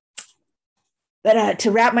so, but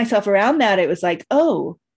to wrap myself around that, it was like,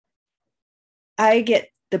 oh, I get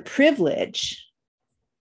the privilege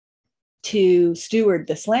to steward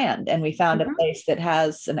this land. And we found a place that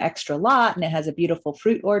has an extra lot and it has a beautiful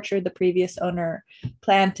fruit orchard the previous owner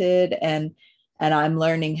planted. And I'm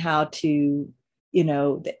learning how to, you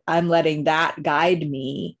know, I'm letting that guide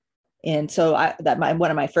me. And so one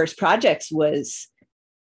of my first projects was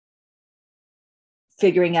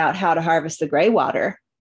figuring out how to harvest the gray water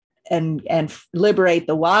and liberate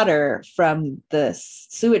the water from the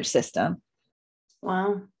sewage system.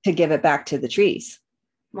 Wow. To give it back to the trees.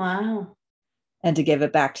 Wow. And to give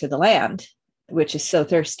it back to the land, which is so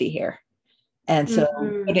thirsty here. And so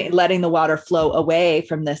letting the water flow away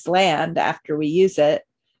from this land after we use it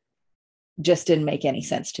just didn't make any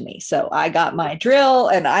sense to me. So I got my drill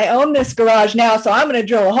and I own this garage now. So I'm going to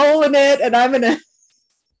drill a hole in it and I'm going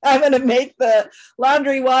to make the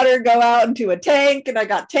laundry water go out into a tank. And I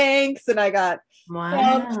got tanks and I got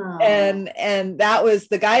and that was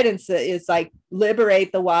the guidance, that is like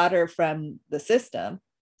liberate the water from the system.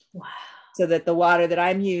 Wow. So that the water that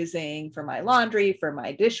I'm using for my laundry, for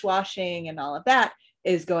my dishwashing and all of that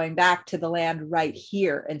is going back to the land right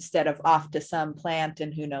here instead of off to some plant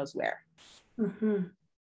and who knows where.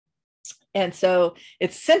 And so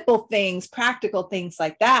it's simple things, practical things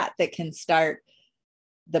like that can start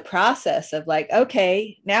the process of like,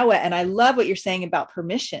 okay, now what? And I love what you're saying about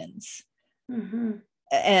permissions.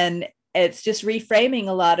 And it's just reframing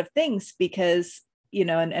a lot of things because, you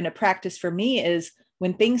know, and a practice for me is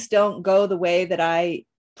when things don't go the way that I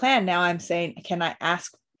plan. Now I'm saying,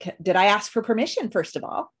 did I ask for permission first of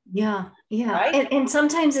all? Yeah. Yeah. Right? And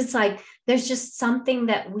sometimes it's like, there's just something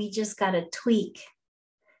that we just got to tweak.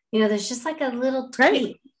 You know, there's just like a little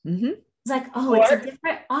tweak. Right. It's like, oh, it's a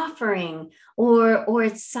different offering or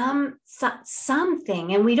it's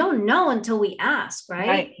something. And we don't know until we ask.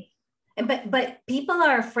 Right. But people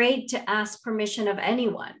are afraid to ask permission of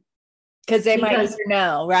anyone. Because they might either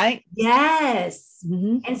know, right? Yes.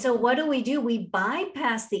 And so what do? We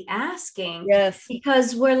bypass the asking. Yes.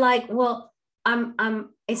 Because we're like, well,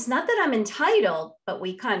 it's not that I'm entitled, but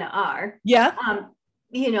we kind of are. Yeah.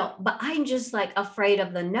 You know, but I'm just like afraid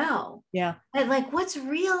of the no. Yeah. And like, what's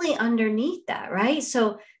really underneath that, right?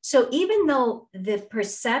 So even though the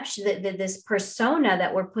perception that this persona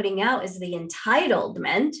that we're putting out is the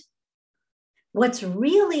entitlement, what's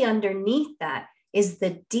really underneath that is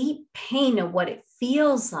the deep pain of what it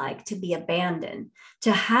feels like to be abandoned,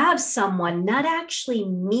 to have someone not actually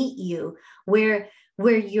meet you where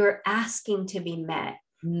you're asking to be met.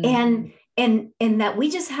 And that we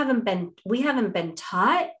just haven't been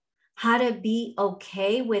taught how to be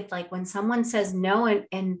okay with, like, when someone says no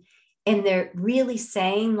and they're really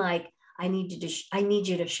saying like, I need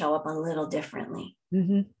you to show up a little differently.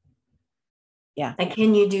 Yeah. Like,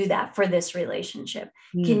 can you do that for this relationship?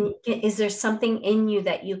 Is there something in you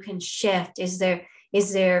that you can shift? Is there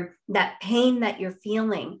that pain that you're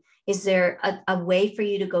feeling? Is there a way for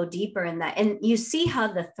you to go deeper in that? And you see how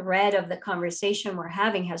the thread of the conversation we're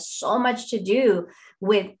having has so much to do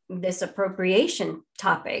with this appropriation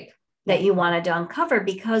topic that you wanted to uncover,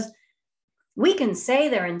 because we can say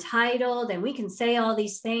they're entitled and we can say all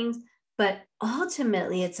these things, but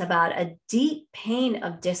ultimately it's about a deep pain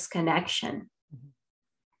of disconnection.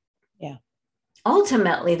 Yeah.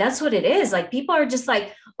 ultimately that's what it is. Like people are just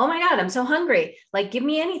like, oh my God, I'm so hungry. Like, give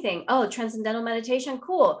me anything. Oh, transcendental meditation,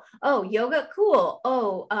 cool. Oh, yoga, cool.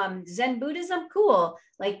 Oh, Zen Buddhism, cool.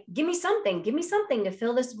 Like, give me something to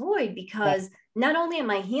fill this void, because not only am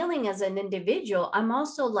I healing as an individual, I'm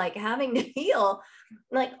also like having to heal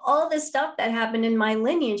like all this stuff that happened in my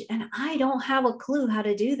lineage. And I don't have a clue how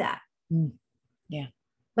to do that. Yeah.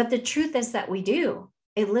 But the truth is that we do.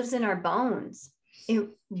 It lives in our bones. It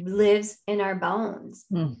lives in our bones.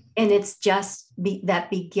 And it's just that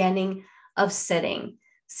beginning of sitting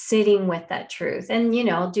with that truth. And,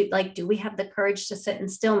 do we have the courage to sit in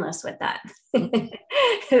stillness with that?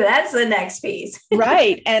 That's the next piece.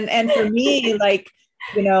 Right. And for me, like,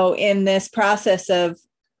 in this process of,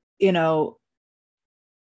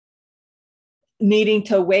 needing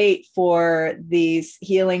to wait for these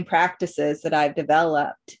healing practices that I've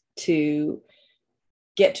developed to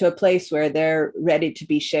get to a place where they're ready to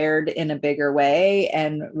be shared in a bigger way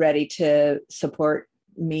and ready to support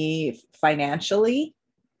me financially,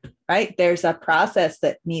 right? There's a process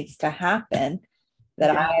that needs to happen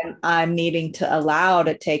that I'm needing to allow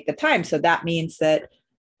to take the time. So that means that,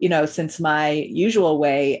 since my usual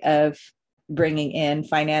way of bringing in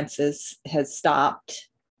finances has stopped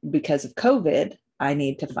because of COVID, I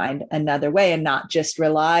need to find another way and not just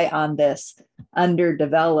rely on this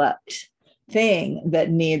underdeveloped thing that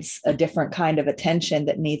needs a different kind of attention,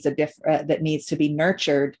 that needs that needs to be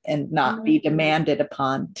nurtured and not be demanded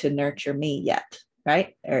upon to nurture me yet,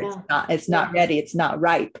 right? Or it's not ready, it's not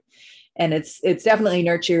ripe. And it's definitely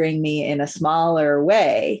nurturing me in a smaller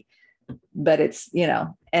way, but it's,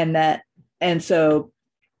 and so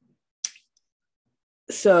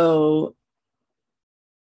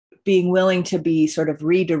being willing to be sort of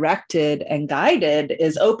redirected and guided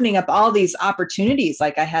is opening up all these opportunities.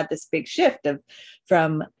 Like I had this big shift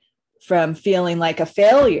from feeling like a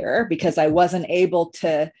failure because I wasn't able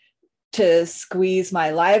to squeeze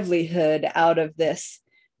my livelihood out of this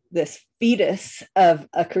fetus of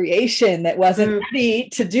a creation that wasn't ready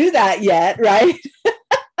to do that yet, right?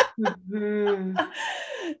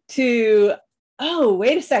 To, oh,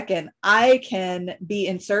 wait a second, I can be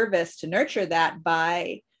in service to nurture that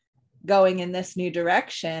by going in this new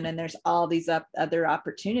direction. And there's all these other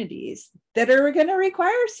opportunities that are going to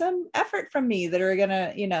require some effort from me, that are going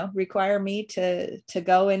to, require me to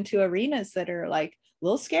go into arenas that are like a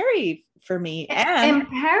little scary for me. And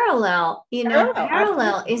parallel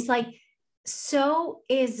is like, so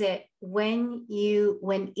is it when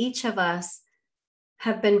each of us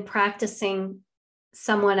have been practicing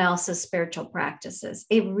someone else's spiritual practices,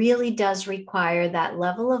 it really does require that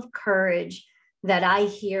level of courage that I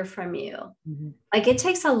hear from you. Like it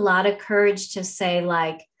takes a lot of courage to say,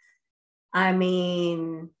 like, I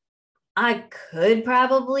mean, I could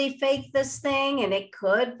probably fake this thing and I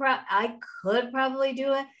could probably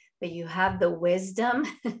do it, but you have the wisdom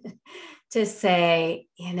to say,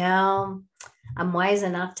 I'm wise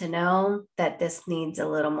enough to know that this needs a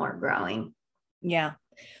little more growing. Yeah.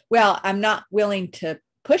 Well, I'm not willing to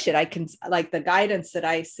push it. I can, like, the guidance that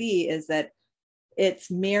I see is that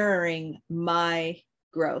it's mirroring my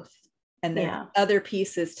growth, and there's other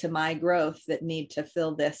pieces to my growth that need to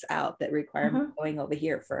fill this out, that require me going over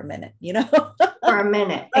here for a minute, For a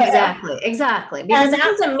minute. Exactly. Because that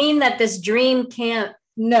doesn't mean that this dream can't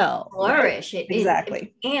flourish.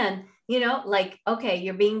 Exactly. And like, okay,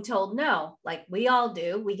 you're being told no, like we all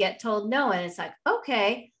do. We get told no. And it's like,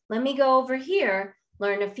 okay, let me go over here,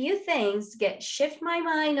 learn a few things, shift my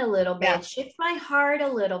mind a little bit, shift my heart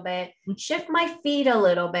a little bit, shift my feet a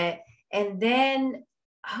little bit. And then,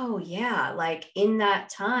 like in that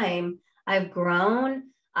time, I've grown,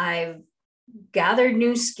 I've gathered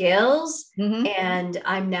new skills, and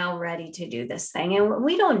I'm now ready to do this thing. And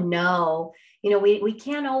we don't know, we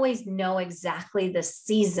can't always know exactly the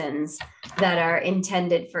seasons that are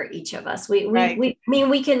intended for each of us.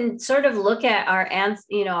 We can sort of look at our aunts,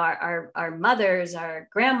 our mothers, our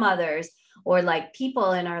grandmothers, or like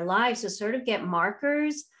people in our lives to sort of get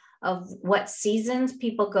markers of what seasons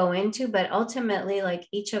people go into. But ultimately, like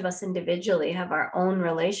each of us individually have our own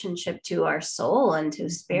relationship to our soul and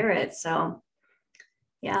to spirit. So,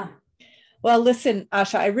 yeah. Well, listen,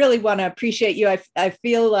 Asha, I really want to appreciate you. I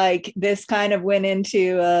feel like this kind of went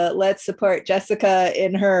into let's support Jessica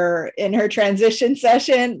in her transition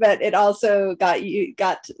session, but it also got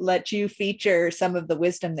to let you feature some of the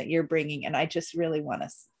wisdom that you're bringing. And I just really want to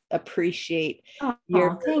appreciate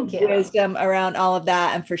your wisdom around all of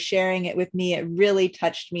that, and for sharing it with me. It really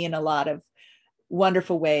touched me in a lot of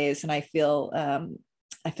wonderful ways. And I feel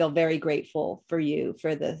very grateful for you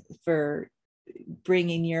for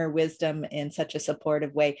bringing your wisdom in such a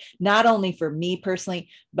supportive way, not only for me personally,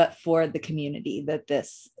 but for the community that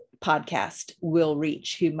this podcast will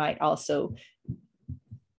reach, who might also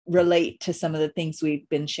relate to some of the things we've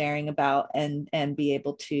been sharing about and be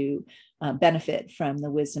able to benefit from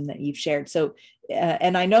the wisdom that you've shared. So,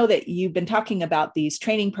 and I know that you've been talking about these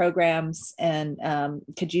training programs, and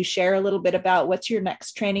could you share a little bit about what's your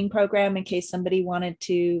next training program in case somebody wanted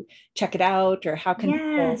to check it out, or how can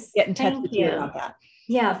people get in touch with you about that?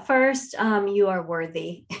 Yeah, first, you are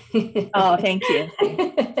worthy. Oh, thank you.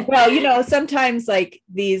 Well, sometimes like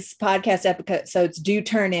these podcast episodes do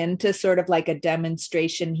turn into sort of like a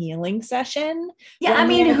demonstration healing session. Yeah, I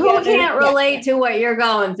mean, who can't relate to what you're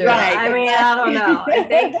going through? Right. I mean, I don't know. If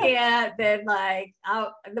they can't, then like,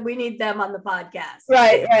 we need them on the podcast.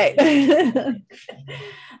 Right.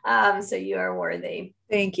 So you are worthy.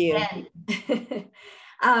 Thank you.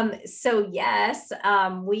 So yes,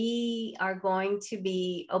 we are going to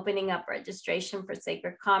be opening up registration for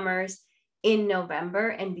Sacred Commerce in November.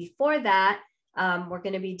 And before that, we're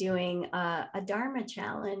going to be doing a Dharma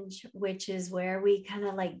challenge, which is where we kind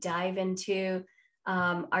of like dive into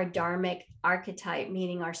our Dharmic archetype,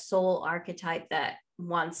 meaning our soul archetype that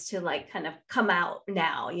wants to like kind of come out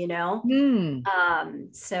now,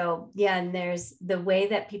 So yeah, and there's the way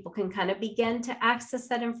that people can kind of begin to access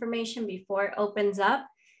that information before it opens up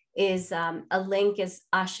is a link is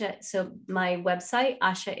Asha. So my website,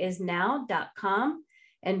 ashaisnow.com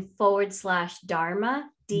and /Dharma,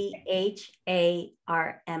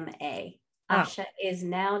 DHARMA,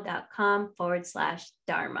 ashaisnow.com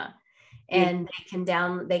 /Dharma. And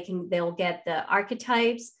they'll get the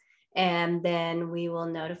archetypes, and then we will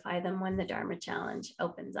notify them when the Dharma challenge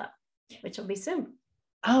opens up, which will be soon.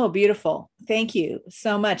 Oh, beautiful. Thank you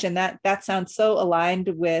so much. And that sounds so aligned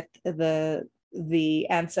with the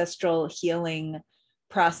ancestral healing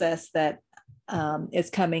process that is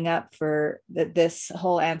coming up for this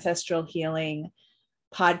whole ancestral healing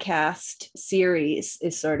podcast series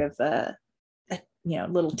is sort of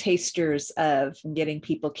little tasters of getting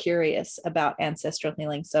people curious about ancestral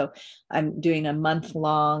healing. So I'm doing a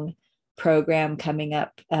month-long program coming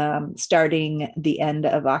up starting the end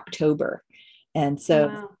of October. And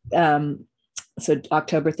so, so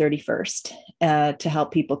October 31st, to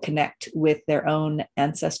help people connect with their own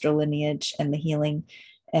ancestral lineage and the healing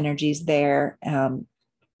energies there. And,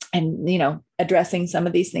 addressing some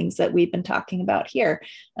of these things that we've been talking about here,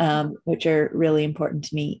 which are really important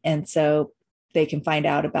to me. And so they can find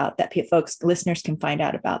out about that. Listeners can find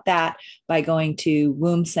out about that by going to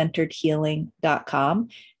wombcenteredhealing.com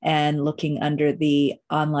and looking under the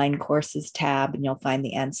online courses tab, and you'll find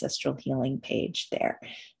the ancestral healing page there.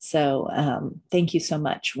 So thank you so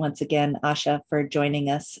much once again, Asha, for joining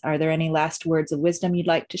us. Are there any last words of wisdom you'd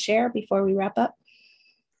like to share before we wrap up?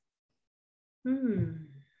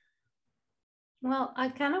 Well, I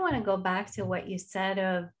kind of want to go back to what you said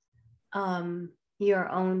of your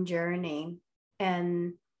own journey,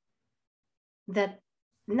 and that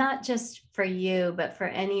not just for you, but for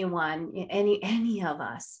anyone, any of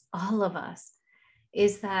us, all of us,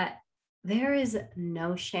 is that there is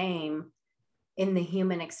no shame in the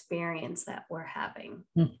human experience that we're having.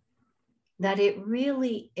 That it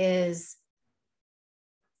really is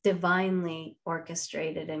divinely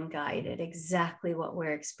orchestrated and guided, exactly what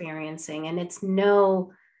we're experiencing. And it's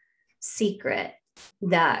no secret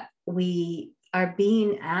that we are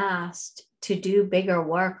being asked to do bigger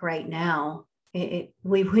work right now.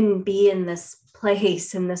 We wouldn't be in this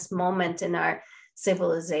place, in this moment in our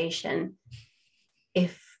civilization,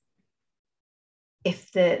 if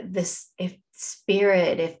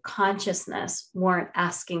spirit, if consciousness weren't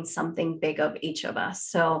asking something big of each of us.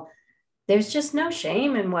 So there's just no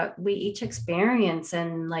shame in what we each experience.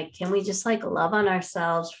 And like, can we just like love on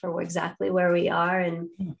ourselves for exactly where we are, and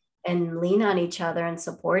lean on each other and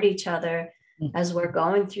support each other as we're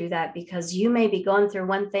going through that? Because you may be going through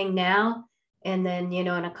one thing now, and then, in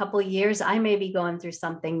a couple of years, I may be going through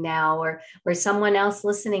something now, or someone else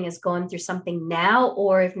listening is going through something now,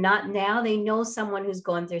 or if not now, they know someone who's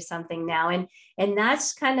going through something now. And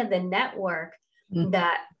that's kind of the network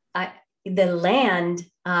that the land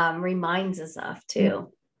reminds us of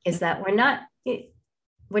too, is that we're not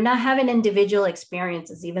having individual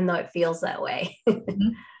experiences, even though it feels that way.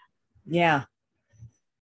 Yeah.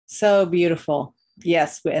 So beautiful.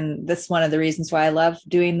 Yes. And this is one of the reasons why I love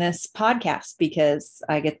doing this podcast, because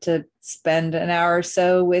I get to spend an hour or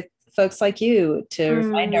so with folks like you to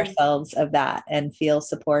remind ourselves of that and feel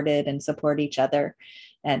supported and support each other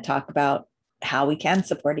and talk about how we can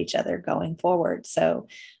support each other going forward. So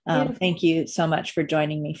thank you so much for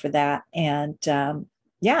joining me for that. And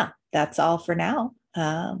that's all for now.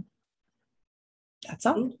 That's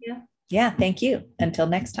all. Thank you. Yeah. Thank you. Until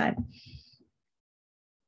next time.